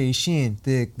 Sheshin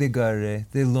de Gare.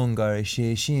 The Longare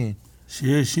Sheshin.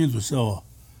 시신도 싸워.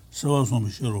 싸워 좀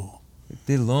싫어.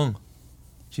 The Long.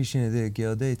 Shishina de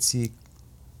Gyalde Tsik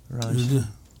Ranshin.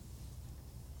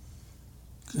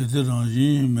 그때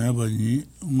라지 매바니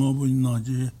뭐보니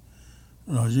나지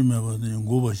라지 매바니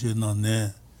고바시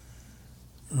나네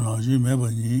라지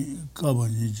매바니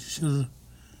까바니 지실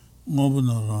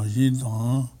뭐보나 라지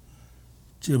다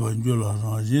제반줄라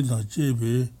라지 다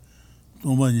제베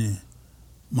동바니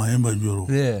많이 반줄로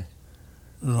Yeah.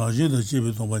 라지 다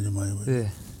제베 동바니 많이 반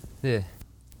Yeah. Yeah.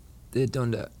 They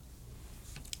done that.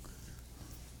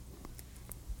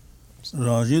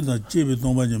 라지 다 제베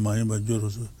동바니 많이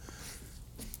반줄로서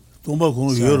동바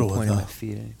공을 Sorry, I'm 열어 pointing my 왔다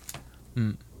feet.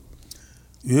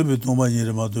 예배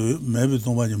동바니를 마도 매배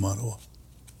동바니 말어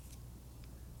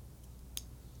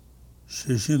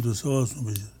시신도 싸워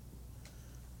좀 비.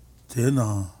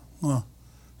 대나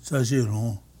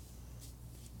사실은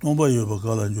동바 여바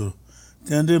갈아줘.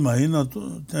 텐데 마이나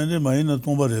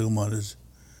동바래가 말했어.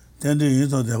 텐데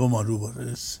인사 대바 말로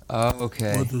말했어. Oh,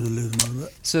 okay. 뭐도 들리는 말.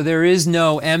 So there is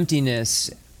no emptiness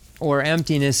or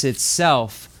emptiness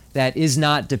itself that does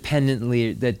not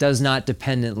dependently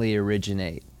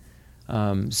originate.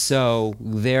 So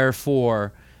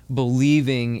therefore,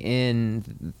 believing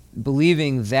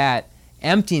that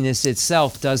emptiness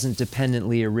itself doesn't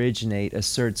dependently originate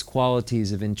asserts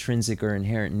qualities of intrinsic or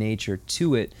inherent nature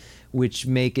to it, which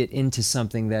make it into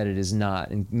something that it is not,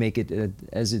 and make it,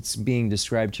 as it's being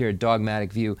described here, a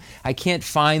dogmatic view. I can't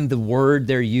find the word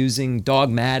they're using,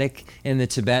 dogmatic, in the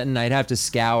Tibetan. I'd have to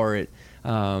scour it.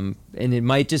 And it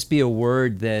might just be a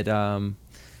word that,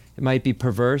 it might be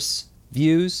perverse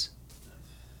views,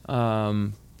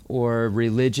 or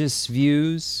religious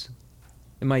views.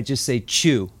 It might just say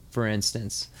Chu, for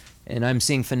instance. And I'm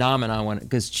seeing phenomena,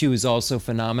 because Chu is also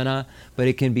phenomena, but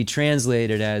it can be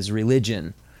translated as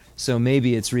religion. So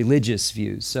maybe it's religious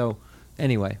views. So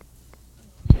anyway,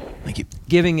 Thank you.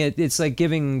 it's like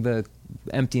giving the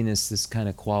emptiness this kind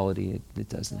of quality it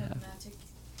doesn't have. Dogmatic.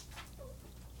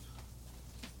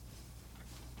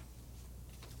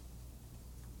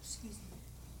 Excuse me.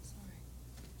 Sorry.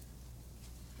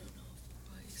 I don't know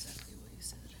quite exactly what you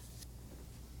said.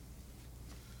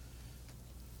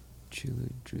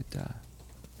 Chulu Druta.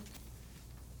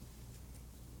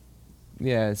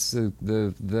 Yeah, it's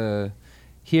the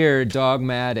here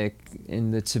dogmatic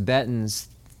in the Tibetans.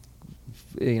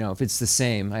 You know, if it's the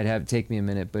same, I'd have take me a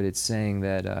minute, but it's saying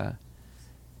that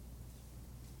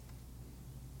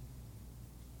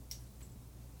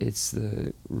it's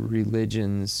the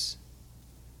religions,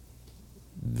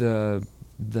 the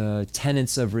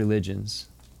tenets of religions,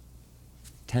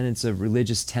 tenets of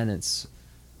religious tenets.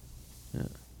 Yeah.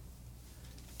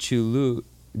 Chulu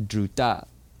Druta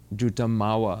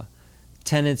Mawa.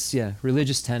 Tenets, yeah,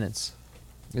 religious tenets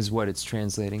is what it's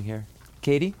translating here.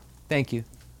 Katie, thank you.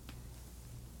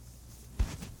 I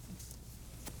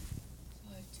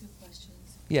have two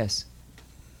questions. Yes.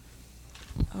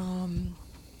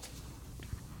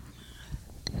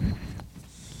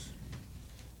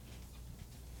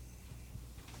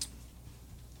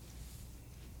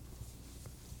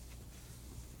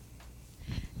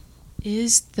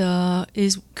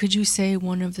 Could you say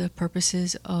one of the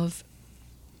purposes of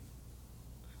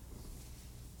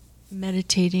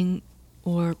meditating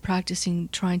or practicing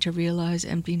trying to realize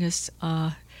emptiness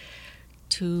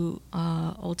to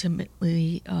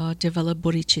ultimately develop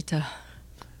bodhicitta?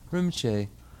 Rinpoche,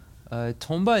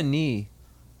 tomba ni,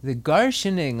 the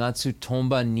garshine ngatsu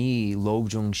tomba ni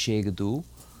lobjong she gadu,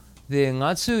 the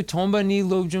ngatsu tomba ni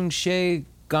lobjong she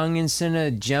Gangin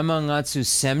Sena Jema Ngatsu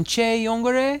Semche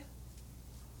Yongore?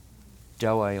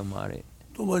 Jawa Yomare.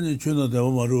 도만이 주나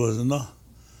대화 말어서나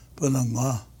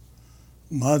번나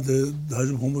마데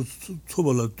다시 공부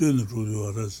초발라 뛰는 로도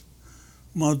알아서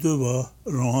마도바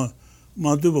롱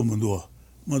마도바 문도와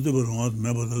마도바 롱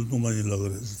매바들 도만이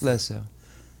라그래서 Lesso.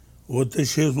 어때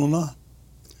셰소나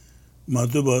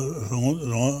마도바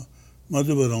롱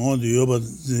마도바 롱도 여바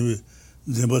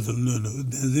제바들 너는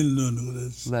덴질 너는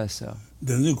그래서 Lesso.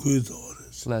 덴질 kuizo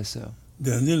그래서 Lesso.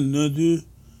 덴질 너도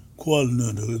콜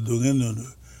너는 동행 너는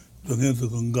동행도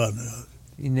건가네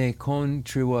Ine kon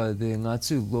triwa the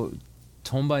Ngatsu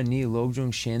Tomba ni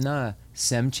Lobjong Shena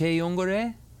Semche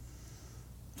Yongore?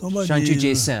 Shanchu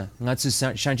Jason.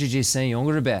 Ngatsu Shanchu Jason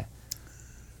Yongore be.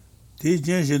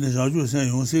 대전에는 자주 생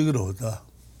용색으로다.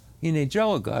 Ine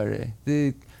Jawa Gare.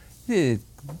 The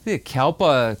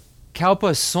Kalpa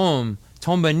Som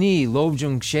Tomba ni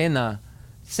Lobjong Shena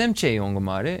Semche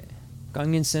Yongomare.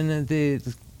 Gangin Sena the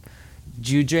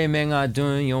Judre Menga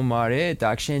Dun Yomare,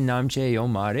 Dakshen Namche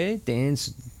Yomare,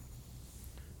 Dance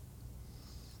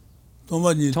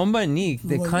도만이 Tomba ni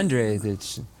the Tomba ni. Kandre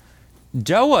that's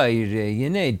Jawa ire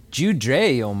yene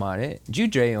Judre Yomare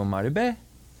be.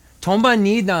 Tomba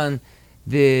ni dan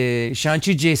the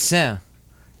Shanchu Jason,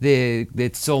 the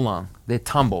Solang, the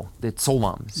Tumble, the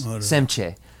Solams, Alright.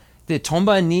 Semche. The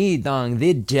Tomba ni dan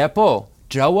the Depo,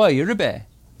 Jawa ire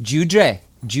Judre.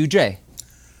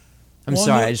 I'm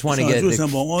sorry, I just want to get the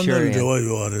오늘 pure.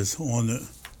 좋아요 알아서 오늘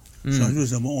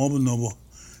상주선 오늘 너무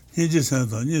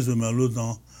현지선다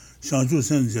니소말로다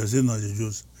상주선 제세나지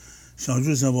주스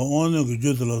상주선 오늘 그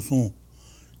줘들어서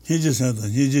현지선다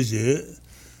현지제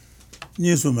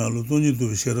니소말로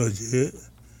돈이도 싫어지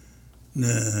네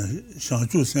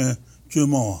상주선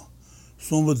주모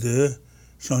송부대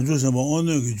상주선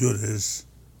오늘 그 줘레스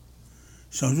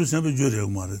상주선 줘레고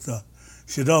말이다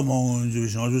싫어만 주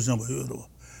상주선 봐요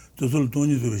도술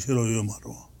돈이 더 싫어요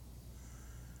말로.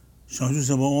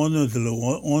 상주선 오늘들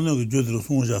오늘 그 저들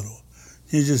송자로.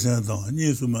 현지선다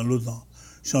니수말로다.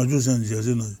 상주선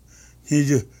제세는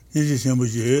현지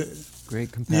선부지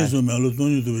Great compassion. 니수말로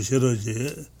돈이 더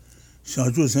싫어지.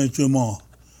 상주선 주마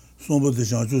송부터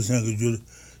상주선 그 줄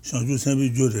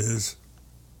상주선비 줄에서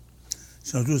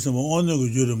상주선 오늘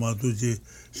그 줄에 마도지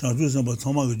상주선 뭐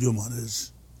정말 그 줄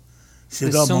말했어. The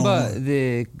Sumba,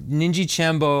 the Ninji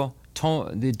Chambo,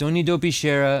 the Doni Dopi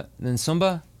Shera, then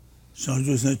Sumba,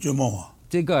 상주선 주마와.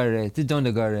 the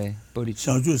Dondagare, Bodhi.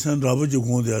 상주선 아버지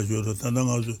공대하죠.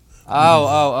 단당하죠.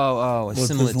 Oh,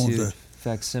 similar What to is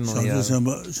facsimile of.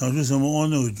 상주선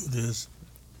어느 주です.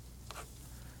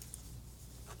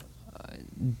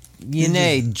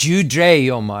 Yine Judre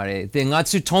Yomare, the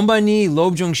Ngatsu Tomba ni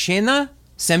Lobjong Shena,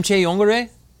 Semche Yongore,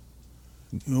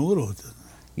 영어로 어때?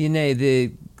 Yine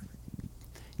the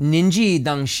Ninji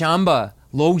Dang Shamba,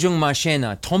 Lobjong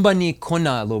Mashena, Tomba ni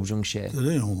Kona Lobjong She.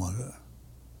 그래 영어 말이야.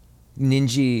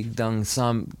 Ninji Dang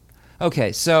Sam.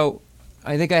 Okay, so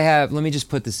I think I have, let me just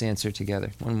put this answer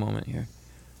together. One moment here.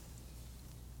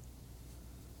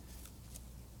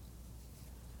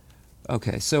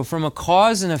 Okay, so from a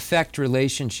cause and effect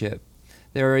relationship,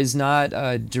 there is not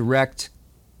a direct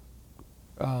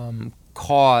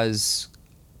cause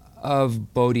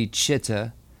of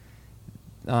bodhicitta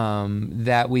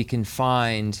that we can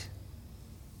find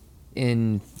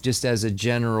in just as a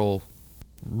general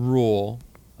rule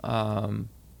that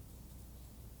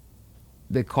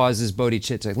causes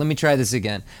bodhicitta. Let me try this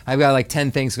again. I've got like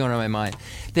 10 things going on in my mind.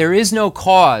 There is no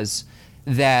cause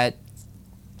that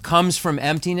comes from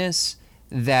emptiness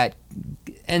that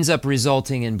ends up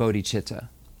resulting in bodhicitta.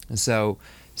 So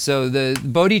the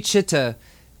bodhicitta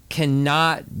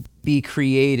cannot be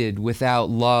created without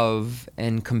love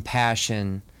and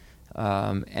compassion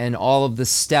and all of the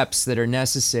steps that are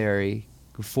necessary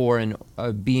for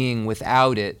a being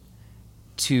without it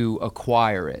to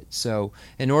acquire it. So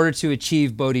in order to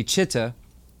achieve bodhicitta,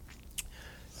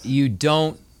 you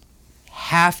don't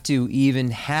have to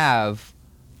even have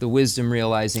the wisdom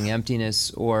realizing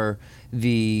emptiness or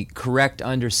the correct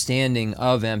understanding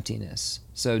of emptiness.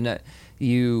 So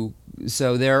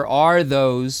there are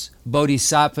those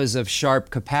bodhisattvas of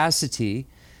sharp capacity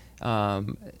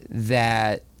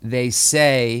that they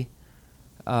say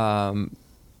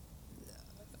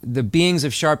the beings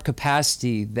of sharp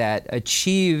capacity that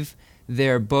achieve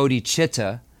their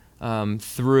bodhicitta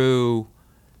through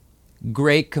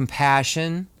great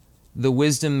compassion, the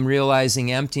wisdom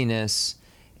realizing emptiness,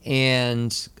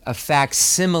 and a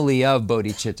facsimile of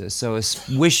bodhicitta. So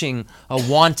a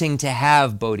wanting to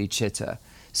have bodhicitta.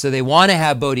 So they want to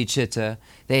have bodhicitta,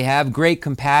 they have great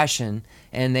compassion,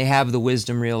 and they have the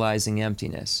wisdom realizing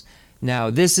emptiness. Now,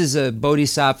 this is a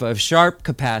bodhisattva of sharp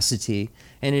capacity,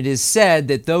 And it is said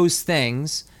that those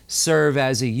things serve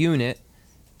as a unit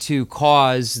to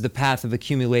cause the path of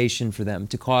accumulation for them,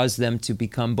 to cause them to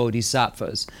become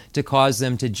bodhisattvas, to cause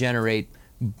them to generate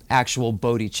actual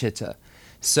bodhicitta.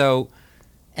 So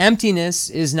emptiness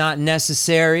is not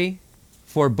necessary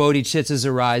for bodhicitta's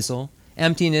arisal.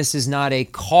 Emptiness is not a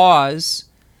cause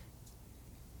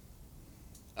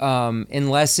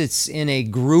unless it's in a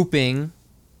grouping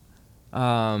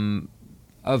for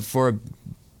a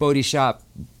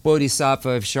bodhisattva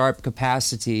of sharp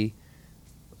capacity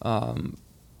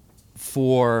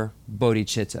for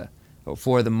bodhicitta, or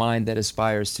for the mind that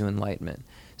aspires to enlightenment.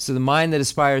 So the mind that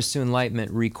aspires to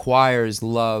enlightenment requires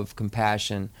love,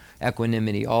 compassion,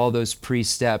 equanimity, all those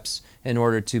pre-steps in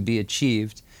order to be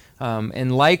achieved.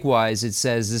 And likewise, it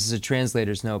says, this is a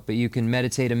translator's note, but you can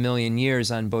meditate 1,000,000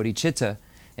 years on bodhicitta,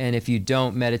 and if you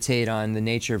don't meditate on the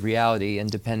nature of reality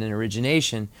and dependent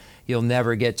origination, you'll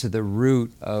never get to the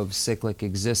root of cyclic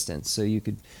existence. So you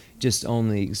could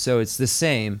so it's the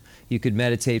same. You could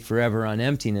meditate forever on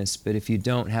emptiness, but if you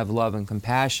don't have love and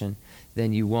compassion,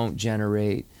 then you won't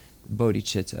generate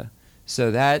bodhicitta.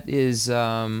 So that is,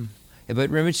 but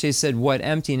Rinpoche said what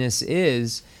emptiness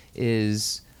is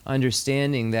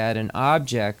understanding that an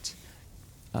object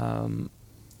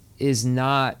is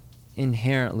not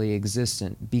inherently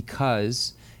existent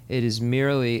because it is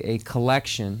merely a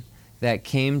collection that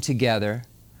came together,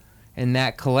 and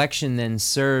that collection then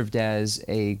served as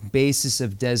a basis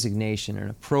of designation, an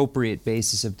appropriate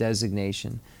basis of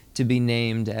designation to be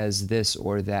named as this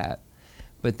or that.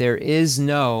 But there is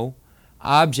no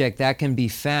object that can be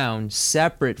found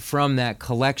separate from that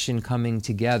collection coming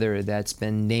together that's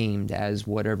been named as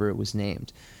whatever it was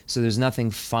named. So there's nothing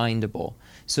findable.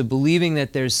 So believing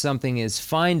that there's something is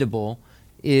findable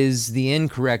is the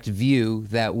incorrect view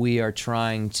that we are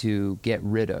trying to get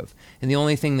rid of. And the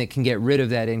only thing that can get rid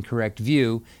of that incorrect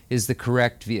view is the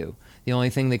correct view. The only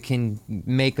thing that can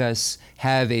make us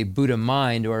have a Buddha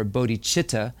mind or a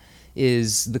bodhicitta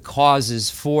is the causes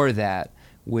for that,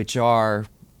 which are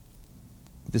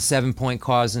the 7-point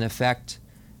cause and effect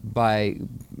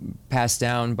passed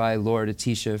down by Lord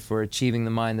Atisha for achieving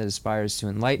the mind that aspires to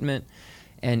enlightenment,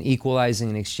 and equalizing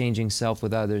and exchanging self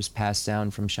with others passed down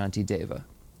from Shantideva.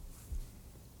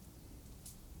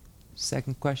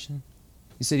 Second question?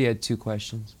 You said you had 2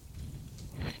 questions.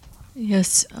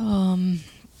 Yes.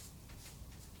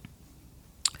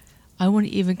 I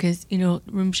wouldn't even, because,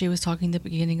 Rinpoche was talking in the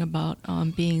beginning about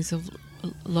beings of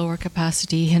lower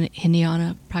capacity,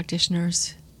 Hinayana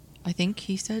practitioners, I think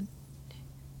he said.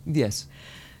 Yes.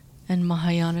 And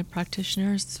Mahayana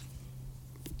practitioners.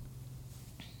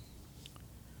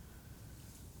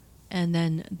 And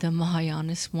then the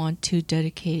Mahayanas want to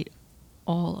dedicate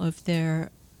all of their,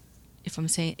 if I'm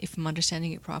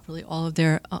understanding it properly,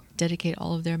 dedicate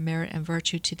all of their merit and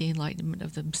virtue to the enlightenment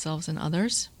of themselves and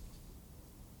others.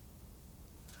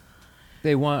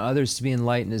 They want others to be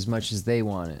enlightened as much as they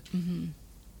want it. Mm-hmm.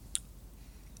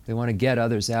 They want to get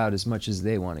others out as much as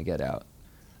they want to get out.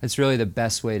 That's really the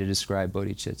best way to describe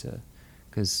bodhicitta.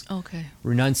 Because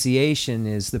renunciation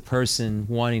is the person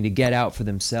wanting to get out for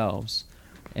themselves.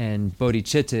 And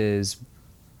bodhicitta is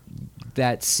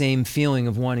that same feeling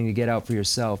of wanting to get out for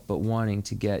yourself, but wanting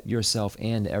to get yourself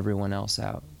and everyone else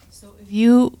out. So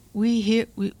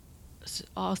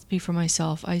I'll speak for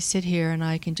myself. I sit here and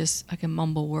I can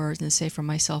mumble words and say for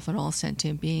myself and all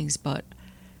sentient beings, but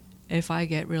if I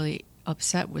get really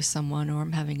upset with someone or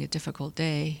I'm having a difficult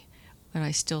day, and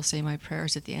I still say my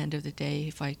prayers at the end of the day,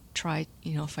 if I try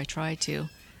to,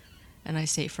 and I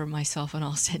say for myself and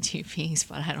all sentient beings,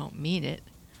 but I don't mean it.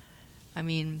 I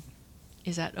mean,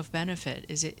 is that of benefit?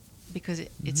 Is it because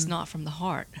it's not from the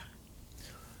heart?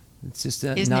 It's just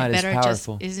not as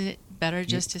powerful. Isn't it better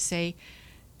just to say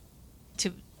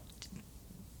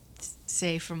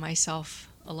for myself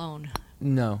alone?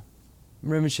 No.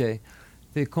 Rinpoche,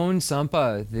 the kon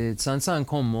sampa, the sansan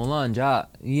kon molan ja,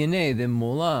 yene the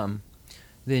molam,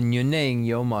 the nyune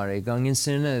yomare, gangin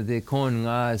sirna, the kon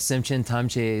nga semchen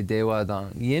tamche dewa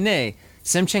dang, yene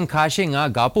semchen kashe nga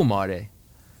gapu mare.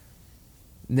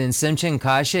 Then semchen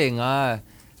kashe nga,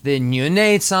 the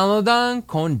nyune sanlodan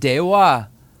kon dewa,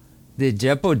 the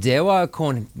jepo dewa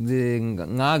kon the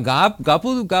nga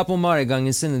gapu mare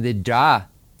gangin sirna, the ja,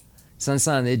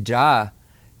 sansan the ja,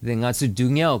 the ngatsu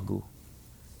dungyelgu.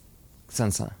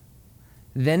 Sansan.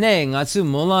 Dene ngatsu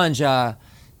molanja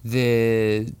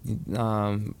the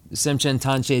semchen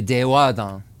tanche dewa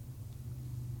dan.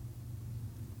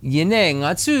 Yene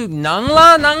ngatsu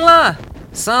nangla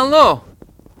sanlo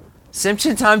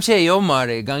semchen tamche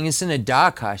yomare gangisena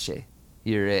da kashe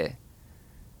yire.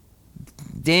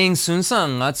 Ding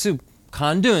sunsan ngatsu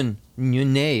kandun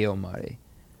nyune yomare.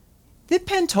 the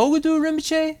pen togudu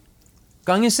rimche.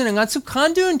 Gangisene ngatsu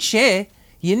kandun che.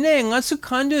 Yine ngatsu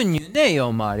kandun yune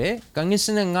yo mare.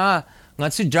 Gangisene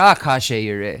ngatsu dra kashe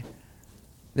yure.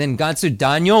 Then ngatsu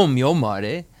danyom yo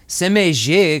mare. Seme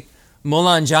je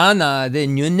molanjana the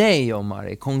yune yo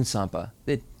mare. Kong sampa.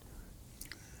 Dale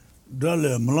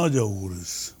malaja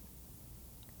uris.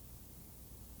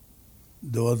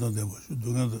 Dawatan de was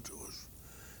dungan da was.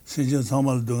 Sinjen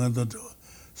samal dungan da was.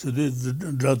 Sede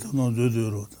drata no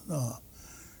do na.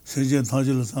 Sinjen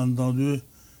thajil san da do.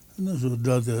 Na so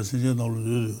drata sinjen no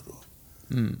do.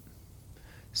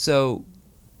 So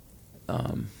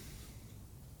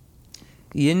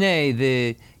yene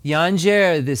the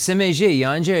yanger the semeje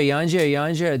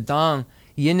yanger dang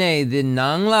yene the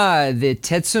nangla the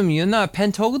tetsum yuna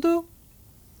pentogdu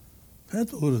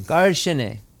Pentogdu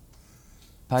garshene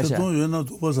pasha Teton yuna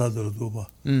toba sadar toba.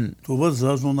 Toba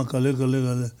sasona kale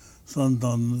san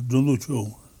dan dundu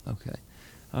cho. Okay.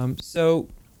 So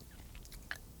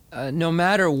no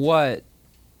matter what,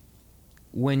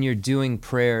 when you're doing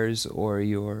prayers or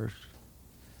you're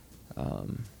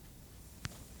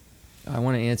I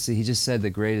want to answer. He just said the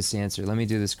greatest answer. Let me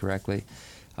do this correctly.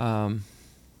 The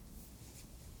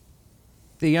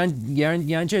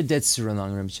Yanja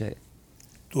Detsuranang Rimche.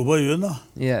 Toba yuna.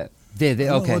 Yeah.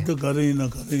 Okay. Karina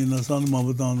san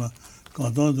mabudana.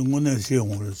 Kantan ngone se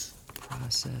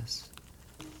Process.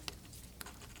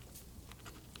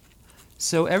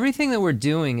 So everything that we're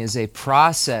doing is a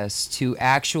process to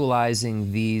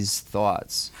actualizing these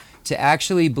thoughts, to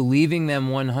actually believing them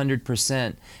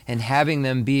 100% and having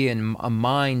them be in a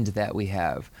mind that we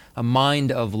have, a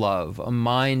mind of love, a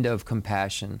mind of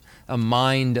compassion, a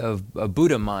mind of a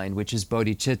Buddha mind, which is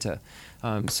bodhicitta.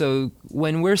 So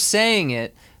when we're saying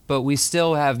it, but we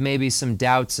still have maybe some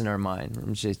doubts in our mind,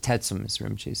 Tetsum is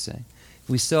Rinpoche saying.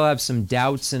 We still have some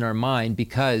doubts in our mind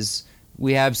because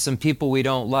we have some people we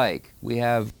don't like. We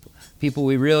have people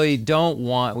we really don't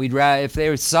want. We'd rather, if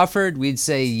they suffered, we'd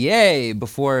say yay.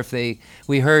 Before, if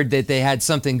we heard that they had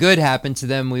something good happen to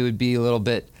them, we would be a little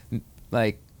bit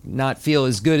like not feel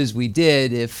as good as we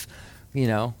did if,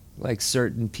 like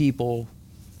certain people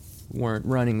weren't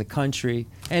running the country.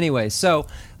 Anyway, so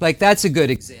like that's a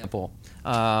good example.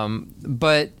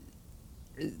 But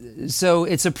so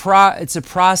it's a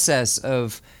process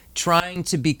of trying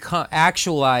to become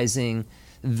actualizing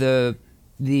the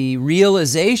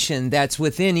realization that's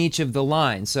within each of the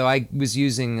lines. So I was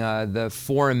using the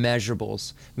 4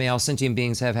 immeasurables. May all sentient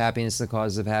beings have happiness, the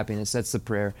cause of happiness. That's the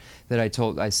prayer that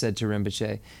I said to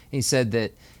Rinpoche. He said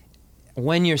that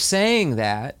when you're saying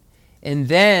that, and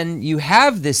then you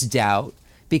have this doubt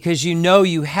because you know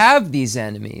you have these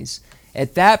enemies,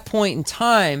 at that point in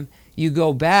time, you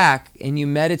go back and you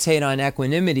meditate on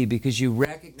equanimity because you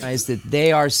recognize that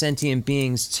they are sentient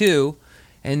beings too,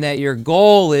 and that your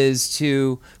goal is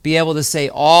to be able to say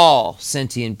all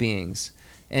sentient beings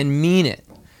and mean it.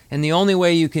 And the only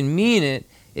way you can mean it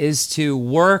is to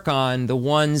work on the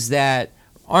ones that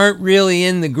aren't really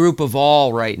in the group of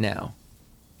all right now.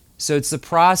 So it's the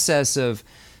process of,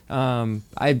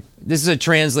 this is a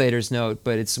translator's note,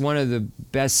 but it's one of the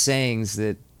best sayings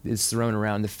that is thrown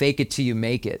around, the fake it till you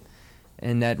make it.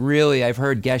 And that really, I've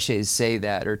heard geshes say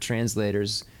that, or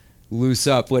translators loose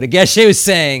up what a geshe was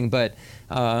saying, but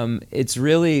it's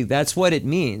really, that's what it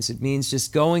means. It means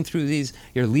just going through these,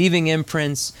 you're leaving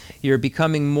imprints, you're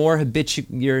becoming more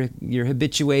you're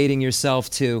habituating yourself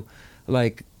to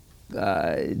like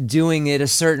doing it a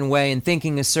certain way and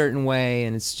thinking a certain way,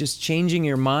 and it's just changing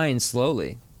your mind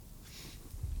slowly.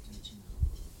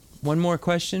 One more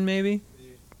question, maybe?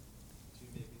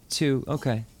 2,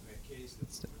 okay.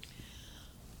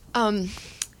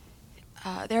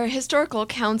 There are historical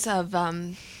accounts of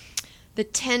the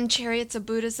 10 chariots of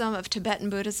Buddhism, of Tibetan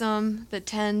Buddhism, the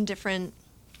 10 different,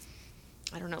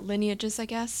 lineages, I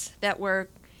guess,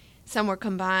 some were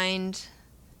combined,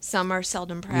 some are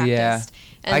seldom practiced. Yeah,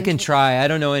 and I can try. I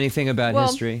don't know anything about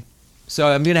history. So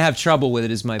I'm going to have trouble with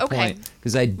it is my point,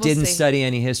 because I didn't study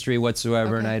any history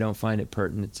whatsoever, and I don't find it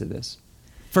pertinent to this.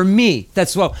 For me,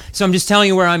 so I'm just telling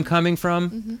you where I'm coming from.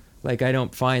 Mm-hmm. Like, I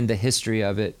don't find the history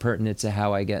of it pertinent to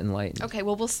how I get enlightened. Okay,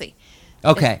 well, we'll see.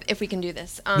 Okay. If we can do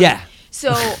this. Yeah.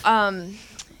 So I'm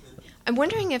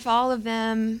wondering if all of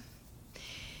them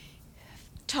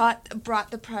brought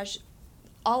the prajna,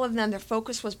 all of them, their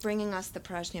focus was bringing us the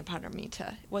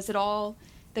prajnaparamita. Was it all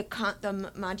the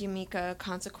Madhyamika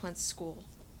consequence school?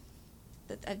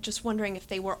 I'm just wondering if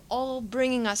they were all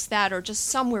bringing us that, or just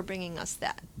some were bringing us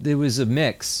that. There was a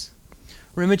mix.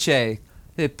 Rinpoche,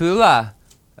 the pula,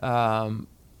 the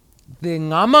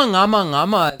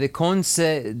ngama, the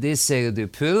konse, the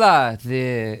pula,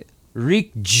 the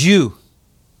rik ju,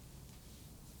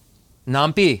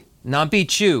 nampi, nampi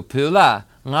chu pula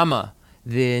ngama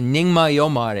the ningma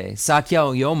yomare sakya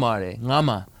yomare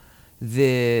ngama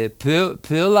the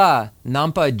pula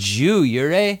nampa ju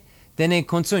yure then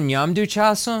konso nyamdu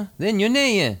chaso then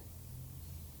yune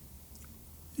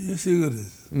Yes, it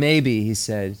is. maybe he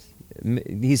said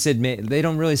they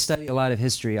don't really study a lot of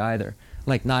history either,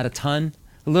 like not a ton,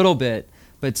 a little bit,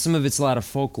 but some of it's a lot of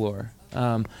folklore.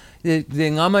 The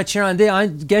ngama chiran de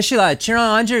geshila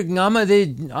chiran anje ngama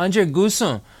de anje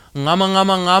gusun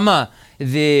ngama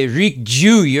the rik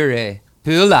ju yure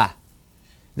pula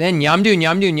then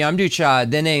nyamdu cha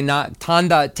then a not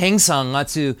tanda tengsang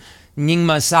atsu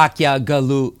ningma sakya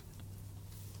galu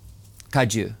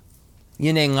kaju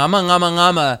yine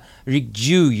ngama rik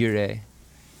ju yure.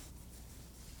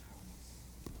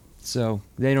 So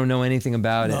they don't know anything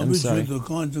about it. I'm sorry.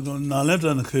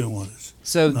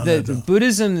 So the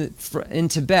Buddhism in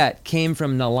Tibet came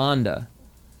from Nalanda,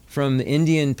 from the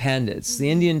Indian Pandits. The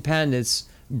Indian Pandits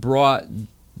brought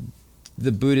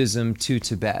the Buddhism to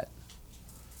Tibet.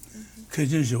 So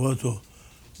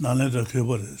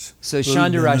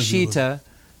Chandrashita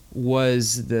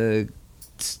was the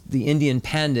Indian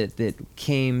Pandit that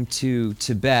came to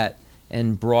Tibet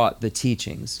and brought the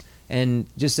teachings. And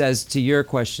just as to your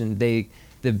question, the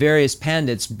various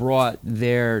pandits brought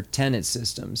their tenet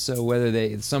systems. So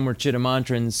whether some were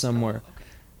Chittamantrans, some were,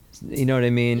 you know what I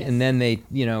mean? Yes. And then they,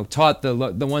 taught the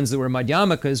ones that were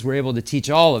Madhyamikas were able to teach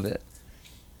all of it,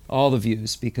 all the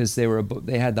views, because they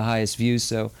had the highest views.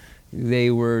 So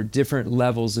they were different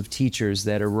levels of teachers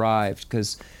that arrived.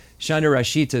 Because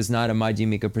Chandrashita is not a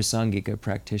Madhyamika Prasangika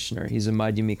practitioner. He's a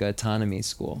Madhyamika autonomy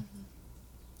school.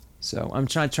 So I'm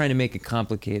trying to make it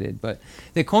complicated, but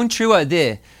the kontrua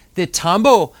the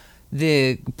tambo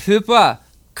the pupa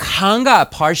kanga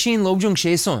parshin lobjung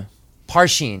sheson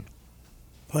parshin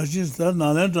star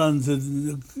nalan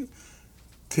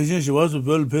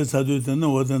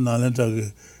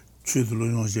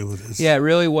yeah, it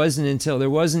really wasn't until there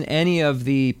wasn't any of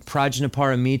the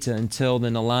Prajnaparamita until the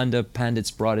Nalanda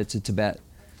Pandits brought it to Tibet.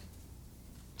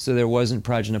 So there wasn't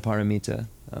Prajnaparamita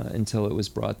until it was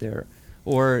brought there.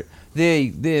 Or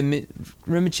the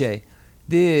Rinpoche,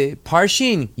 the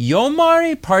Parshin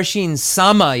Yomare, Parshin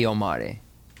Sama Yomare.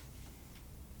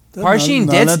 Parshin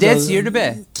that's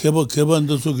Yirbe.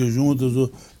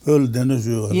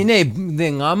 Yine the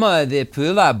Ngama the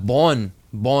Pula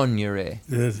Bon Yure.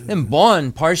 Then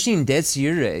Bon Parshin that's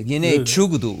Yire. Yine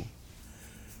Chugudu.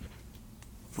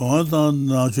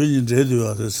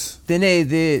 Then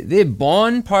the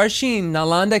Bon Parshin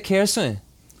Nalanda Kerson.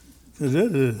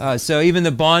 So even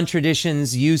the Bon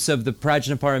tradition's use of the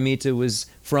Prajnaparamita was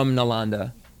from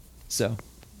Nalanda. So.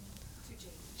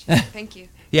 Thank you.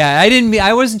 Yeah,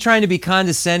 I wasn't trying to be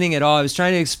condescending at all. I was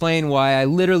trying to explain why I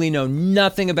literally know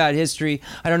nothing about history.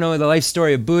 I don't know the life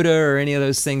story of Buddha or any of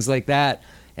those things like that.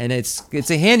 And it's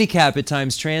a handicap at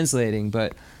times translating,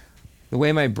 but the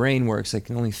way my brain works, I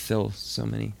can only fill so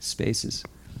many spaces.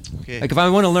 Okay. Like if I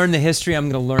want to learn the history, I'm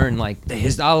going to learn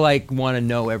I'll want to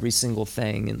know every single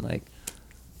thing, and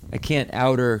I can't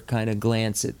outer kind of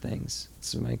glance at things.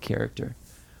 It's my character.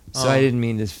 So I didn't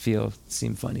mean to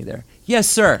seem funny there. Yes,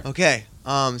 sir. Okay.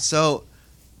 So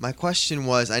my question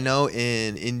was, I know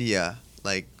in India,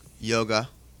 yoga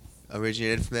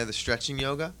originated from there, the stretching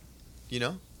yoga,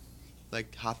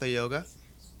 like hatha yoga.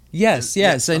 Yes,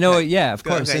 I know it. Yeah, of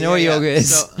course. I know what yoga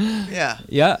is. So, yeah.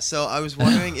 Yeah. So I was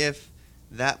wondering if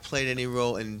that played any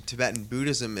role in Tibetan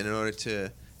Buddhism in order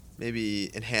to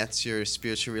maybe enhance your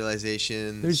spiritual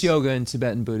realizations. There's yoga in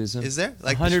Tibetan Buddhism. Is there?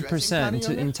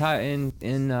 100%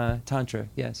 in Tantra.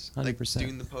 Yes, 100%. Like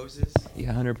doing the poses?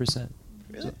 Yeah, 100%.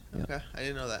 Really? Yeah. Okay, I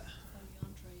didn't know that.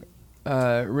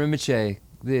 Rinpoche,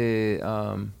 the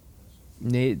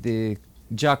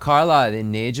Jakarla, the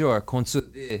Nejor, Khensur,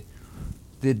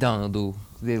 the Dangdu,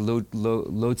 the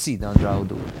Lotsi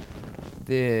Dandraudu,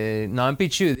 the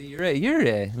Nampichu, the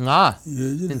Yure, Nga,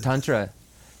 in Tantra.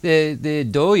 The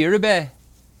Do Yurube,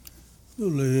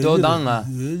 Do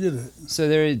Danga. So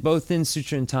they're both in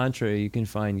Sutra and Tantra. You can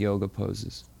find yoga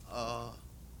poses.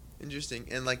 Interesting.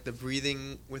 And the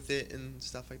breathing with it and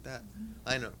stuff like that.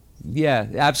 I know. Yeah,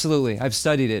 absolutely. I've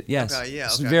studied it. Yes. Okay, yeah.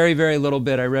 It's okay. very, very little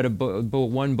bit. I read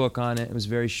one book on it. It was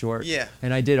very short. Yeah.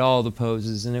 And I did all the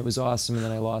poses, and it was awesome. And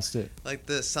then I lost it. Like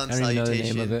the sun I don't salutation. even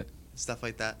know the name of it. Stuff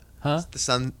like that. Huh? The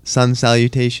sun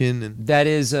salutation and. That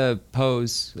is a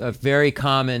pose, a very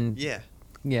common. Yeah.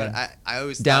 Yeah. But I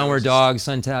always downward dog,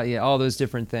 sun tal, yeah, all those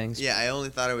different things. Yeah, I only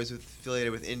thought I was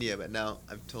affiliated with India, but now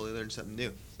I've totally learned something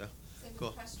new. So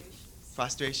cool.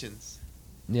 Prostrations.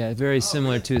 Yeah, very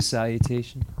similar really? to a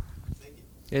salutation. Thank you.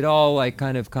 It all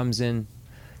kind of comes in,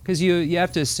 because you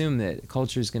have to assume that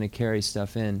culture is going to carry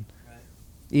stuff in. Right.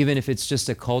 even if it's just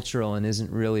a cultural and isn't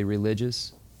really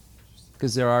religious.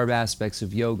 Because there are aspects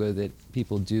of yoga that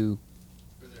people do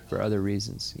for other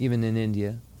reasons, even in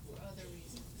India.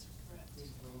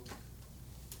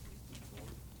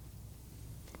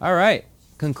 All right,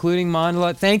 concluding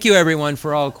mandala. Thank you, everyone,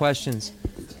 for all questions.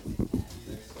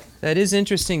 That is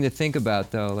interesting to think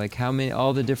about, though, like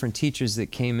all the different teachers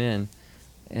that came in,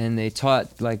 and they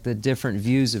taught like the different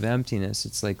views of emptiness.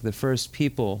 It's like the first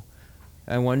people.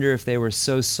 I wonder if they were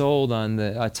so sold on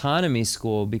the autonomy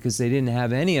school because they didn't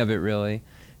have any of it really.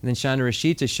 And then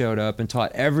Chandrashita showed up and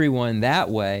taught everyone that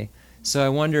way. So I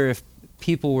wonder if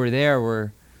people were there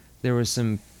was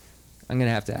some, I'm going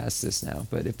to have to ask this now,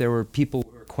 but if there were people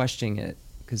who were questioning it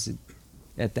because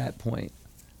at that point,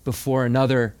 before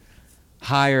another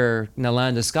higher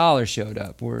Nalanda scholar showed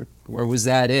up, or was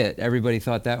that it? Everybody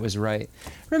thought that was right.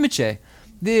 Rinpoche,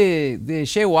 the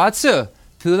she watsa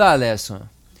pula lesson.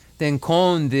 Then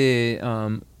con the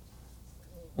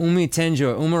umi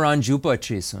tenjo umaran jupa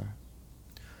trison.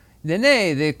 Then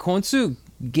the konsu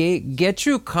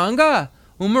getru kanga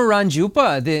umaran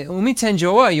jupa the umi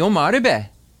tenjoa yomaribe.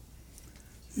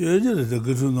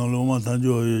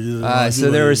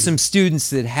 So there were some students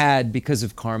that had, because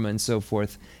of karma and so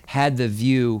forth, had the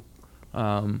view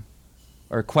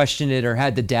or questioned it or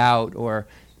had the doubt or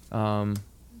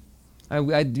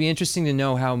I'd be interesting to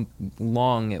know how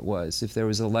long it was, if there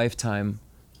was a lifetime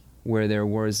where there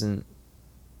wasn't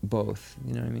both.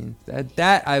 You know what I mean?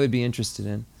 That I would be interested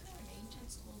in.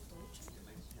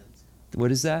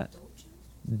 What is that?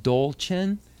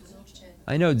 Dolchen?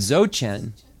 I know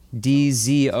Dzogchen.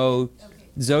 D-Z-O,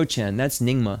 Dzogchen. That's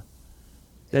Nyingma.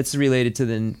 That's related to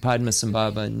the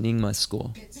Padmasambhava Nyingma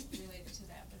school. It's related to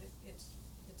that, but it's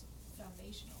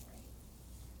foundational,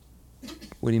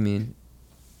 right? What do you mean?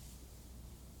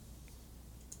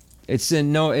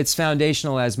 It's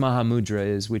foundational as Mahamudra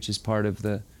is, which is part of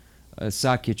the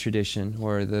Sakya tradition,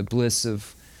 or the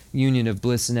union of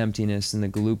bliss and emptiness in the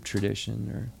Galup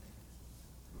tradition.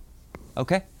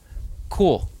 Okay,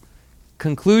 cool.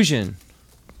 Conclusion.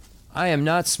 I am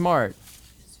not smart.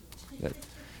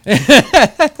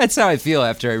 That's how I feel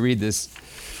after I read this.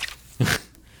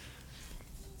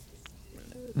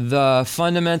 The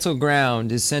fundamental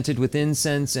ground is scented with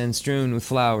incense and strewn with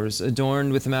flowers,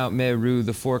 adorned with Mount Meru,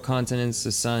 the 4 continents,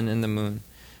 the sun, and the moon.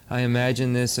 I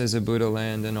imagine this as a Buddha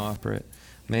land and offer it.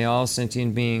 May all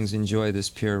sentient beings enjoy this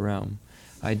pure realm.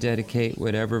 I dedicate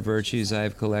whatever virtues I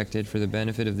have collected for the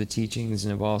benefit of the teachings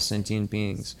and of all sentient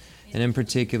beings, and in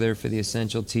particular for the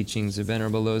essential teachings of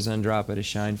Venerable Lobsang Drakpa to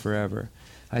shine forever.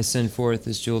 I send forth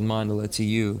this jeweled mandala to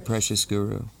you, precious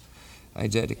Guru. I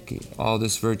dedicate all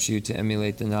this virtue to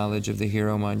emulate the knowledge of the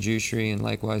hero Manjushri and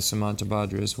likewise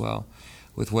Samantabhadra as well,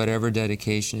 with whatever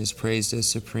dedication is praised as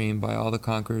supreme by all the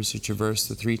conquerors who traverse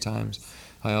the 3 times.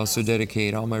 I also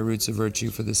dedicate all my roots of virtue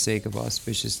for the sake of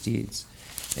auspicious deeds.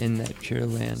 In that pure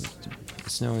land, the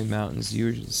snowy mountains, you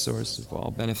are the source of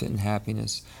all benefit and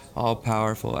happiness,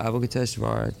 all-powerful,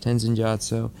 Avalokiteshvara, Tenzin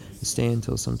Gyatso, stay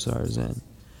until samsara's end.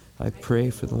 I pray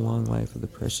for the long life of the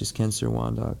precious Khensur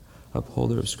Wandak,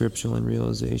 upholder of scriptural and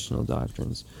realizational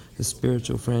doctrines, the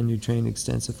spiritual friend who trained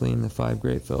extensively in the 5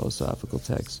 great philosophical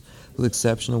texts, with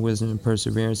exceptional wisdom and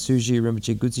perseverance, Suji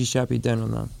Rinpoche Gutsi Shapi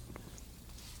Denonam.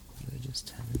 Religious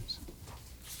tenets.